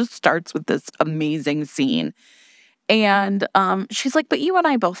 Like, it just starts with this amazing scene. And she's like, but you and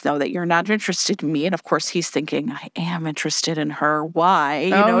I both know that you're not interested in me. And of course, he's thinking, I am interested in her. Why?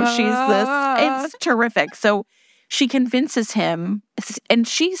 She's this. It's terrific. So she convinces him, and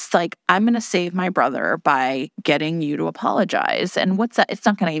she's like, I'm going to save my brother by getting you to apologize. And what's that? It's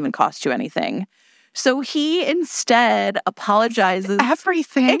not going to even cost you anything. So he instead apologizes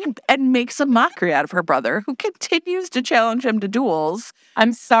everything and makes a mockery out of her brother, who continues to challenge him to duels.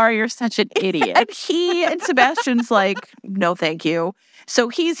 I'm sorry, you're such an idiot. And Sebastian's like, no, thank you. So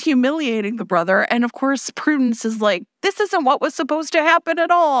he's humiliating the brother. And of course, Prudence is like, this isn't what was supposed to happen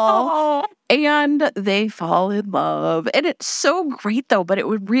at all. Oh. And they fall in love. And it's so great, though. But it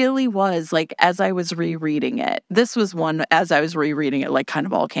really was like, as I was rereading it, this was one, as I was rereading it, like kind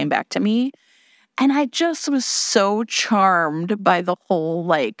of all came back to me. And I just was so charmed by the whole,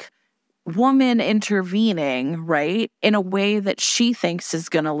 like, woman intervening, right, in a way that she thinks is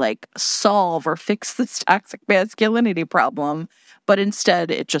going to, like, solve or fix this toxic masculinity problem. But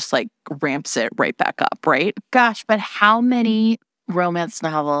instead, it just, like, ramps it right back up, right? Gosh, but how many romance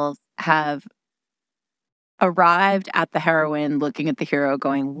novels have arrived at the heroine, looking at the hero,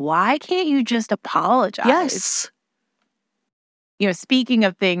 going, why can't you just apologize? Yes. Speaking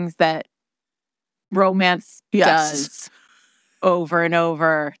of things that romance does over and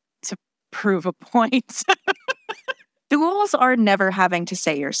over to prove a point. Duels are never having to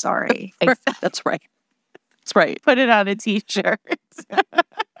say you're sorry. That's right. That's right. Put it on a t-shirt.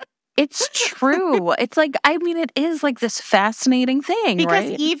 It's true. It's like, I mean, it is like this fascinating thing, because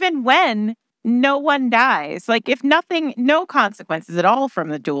right? even when no one dies, like if no consequences at all from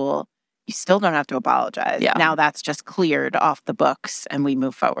the duel, you still don't have to apologize. Yeah. Now that's just cleared off the books and we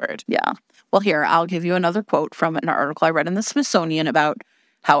move forward. Yeah. Well, here, I'll give you another quote from an article I read in the Smithsonian about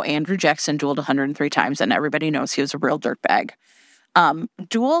how Andrew Jackson dueled 103 times, and everybody knows he was a real dirtbag.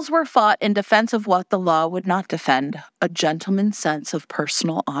 Duels were fought in defense of what the law would not defend, a gentleman's sense of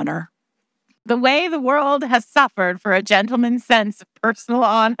personal honor. The way the world has suffered for a gentleman's sense of personal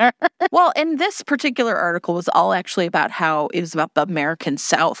honor. Well, and this particular article was all actually about how it was about the American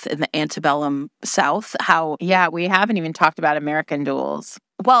South and the antebellum South, how... Yeah, we haven't even talked about American duels.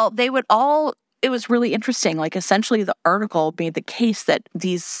 Well, it was really interesting. Like, essentially, the article made the case that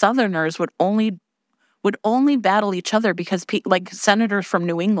these Southerners would only battle each other because, like, senators from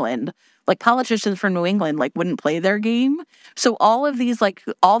New England, like politicians from New England, like, wouldn't play their game. So all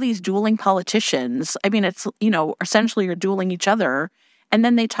these dueling politicians, I mean, it's, essentially you're dueling each other. And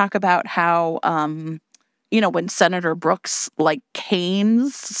then they talk about how, when Senator Brooks, like,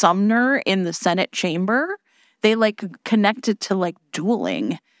 canes Sumner in the Senate chamber, they, like, connected to, like,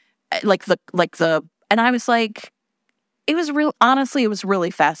 dueling. And I was like, it was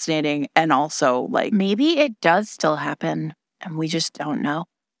really fascinating. And also, like, maybe it does still happen and we just don't know.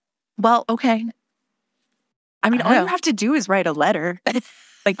 Well, okay. I mean, all you have to do is write a letter.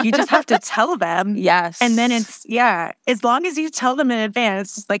 Like, you just have to tell them. Yes. And then as long as you tell them in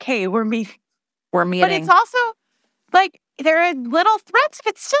advance, it's like, hey, we're meeting. We're meeting. But it's also, like, there are little threats,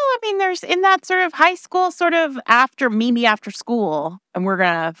 but still, I mean, there's in that sort of high school, sort of after school, and we're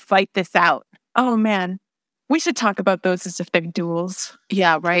going to fight this out. Oh, man. We should talk about those as if they're duels.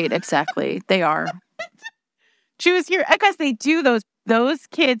 Yeah, right. Exactly. They are. Because they do those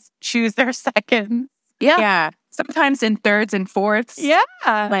kids choose their seconds. Yeah. Yeah. Sometimes in thirds and fourths. Yeah.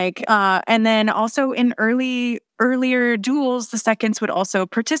 Like, and then also in earlier duels, the seconds would also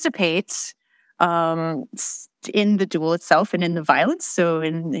participate in the duel itself and in the violence. So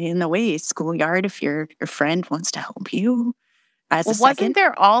in a way, schoolyard, if your friend wants to help you as a second. Wasn't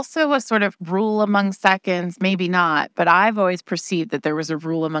there also a sort of rule among seconds? Maybe not, but I've always perceived that there was a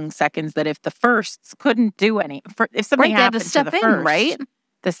rule among seconds that if the firsts couldn't do if something happened to the first, right?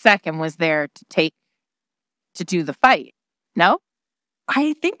 The second was there to do the fight. No?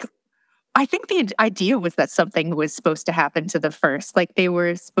 I think the idea was that something was supposed to happen to the first. Like, they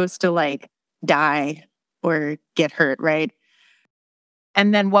were supposed to, like, die or get hurt, right?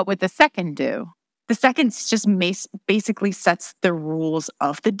 And then what would the second do? The second just basically sets the rules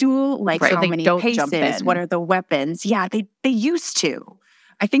of the duel, like right. how many paces, what are the weapons. Yeah, they used to.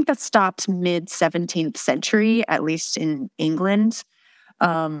 I think that stopped mid-17th century, at least in England.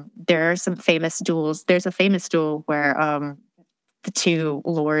 There are some famous duels. There's a famous duel where the two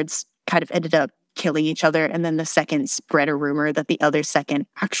lords kind of ended up killing each other, and then the second spread a rumor that the other second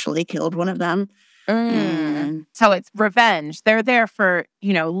actually killed one of them. So it's revenge. They're there for,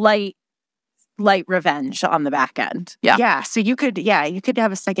 light revenge on the back end. Yeah. So you could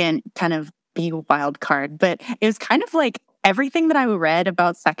have a second kind of be a wild card, but it was kind of like everything that I read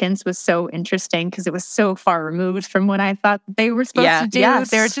about seconds was so interesting because it was so far removed from what I thought they were supposed to do.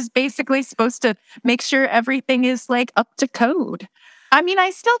 Yes. They're just basically supposed to make sure everything is like up to code. I mean, I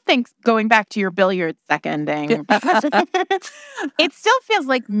still think, going back to your billiard seconding, it still feels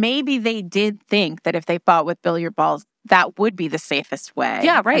like maybe they did think that if they fought with billiard balls, that would be the safest way.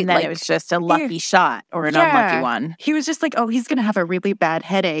 Yeah, right. And then it was just a lucky shot or an unlucky one. He was just like, oh, he's going to have a really bad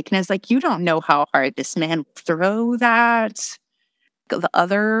headache. And I was like, you don't know how hard this man will throw that. The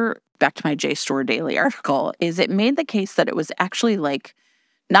other, back to my JSTOR Daily article, is it made the case that it was actually like,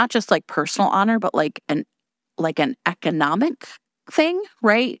 not just like personal honor, but like an economic thing,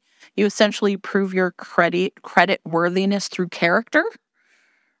 right? You essentially prove your credit worthiness through character,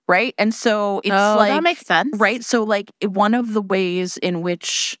 right? And so it's that makes sense, right? So like one of the ways in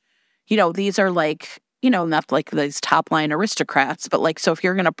which, these are like, not like these top line aristocrats, but like, so if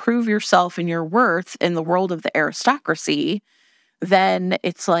you're going to prove yourself and your worth in the world of the aristocracy, then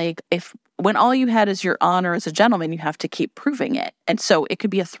it's like when all you had is your honor as a gentleman, you have to keep proving it. And so it could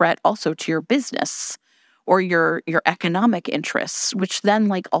be a threat also to your business or your economic interests, which then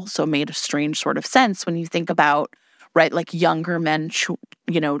like also made a strange sort of sense when you think about, right, like younger men,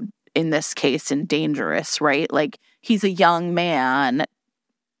 in this case in Dangerous, right? Like he's a young man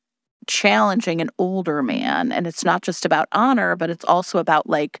challenging an older man, and it's not just about honor, but it's also about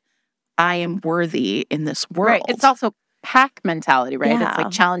like, I am worthy in this world. Right. It's also pack mentality, right? Yeah. It's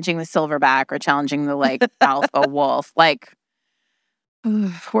like challenging the silverback or challenging the like alpha wolf. Like,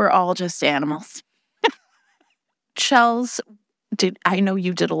 we're all just animals. Chels, I know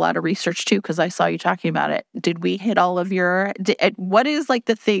you did a lot of research too, because I saw you talking about it. Did we hit all of your, what is like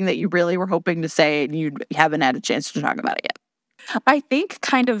the thing that you really were hoping to say and you haven't had a chance to talk about it yet? I think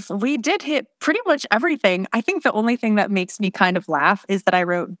we did hit pretty much everything. I think the only thing that makes me kind of laugh is that I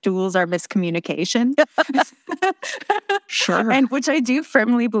wrote duels are miscommunication. Sure. And which I do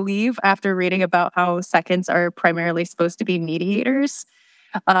firmly believe after reading about how seconds are primarily supposed to be mediators.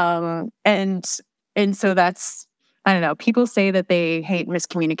 And so that's, I don't know, people say that they hate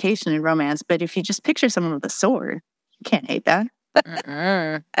miscommunication in romance, but if you just picture someone with a sword, you can't hate that.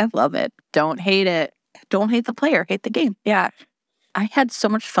 I love it. Don't hate it. Don't hate the player, hate the game. Yeah. I had so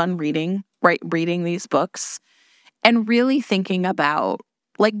much fun reading these books and really thinking about,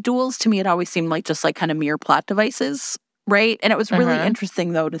 like, duels to me, it always seemed like just like kind of mere plot devices, right? And it was really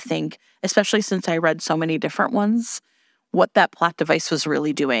interesting, though, to think, especially since I read so many different ones, what that plot device was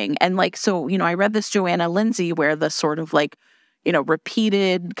really doing. And like, so, you know, I read this Joanna Lindsay where the sort of like, you know,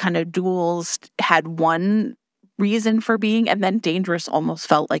 repeated kind of duels had one reason for being, and then Dangerous almost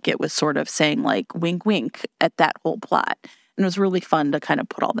felt like it was sort of saying like wink wink at that whole plot. And it was really fun to kind of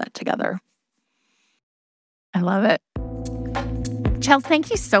put all that together. I love it. Chels, thank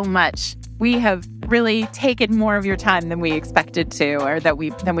you so much. We have really taken more of your time than we expected to, or than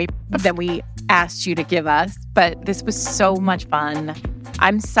we asked you to give us. But this was so much fun.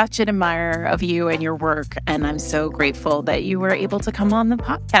 I'm such an admirer of you and your work, and I'm so grateful that you were able to come on the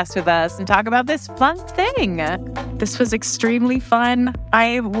podcast with us and talk about this fun thing. This was extremely fun.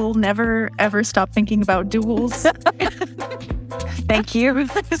 I will never, ever stop thinking about duels. Thank you.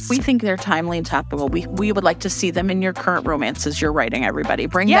 We think they're timely and topical. We would like to see them in your current romances you're writing, everybody.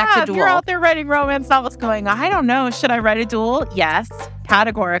 Bring back the duel. If you're out there writing romance novels going, I don't know, should I write a duel? Yes,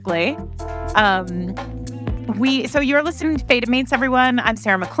 categorically. So you're listening to Fated Mates, everyone. I'm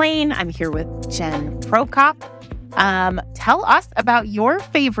Sarah McLean. I'm here with Jen Prokop. Tell us about your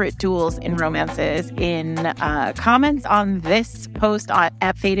favorite duels in romances in comments on this post at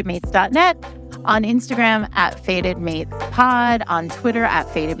fatedmates.net, on Instagram at fatedmatespod, on Twitter at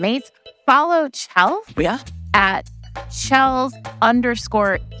fatedmates. Follow Chels at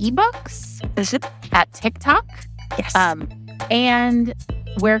Chels_ebooks. Is it at TikTok? Yes. And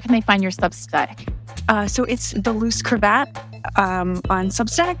where can they find your Substack? So it's The Loose Cravat on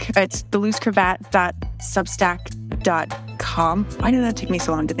Substack. It's thelooseCravat.substack.com. Why did that take me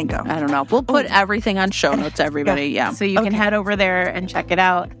so long to think of? I don't know. We'll put everything on show notes, everybody. Yeah. So you can head over there and check it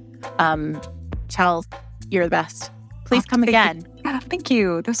out. Chels, you're the best. Please come again. Thank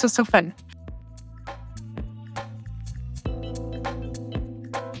you. This was so fun.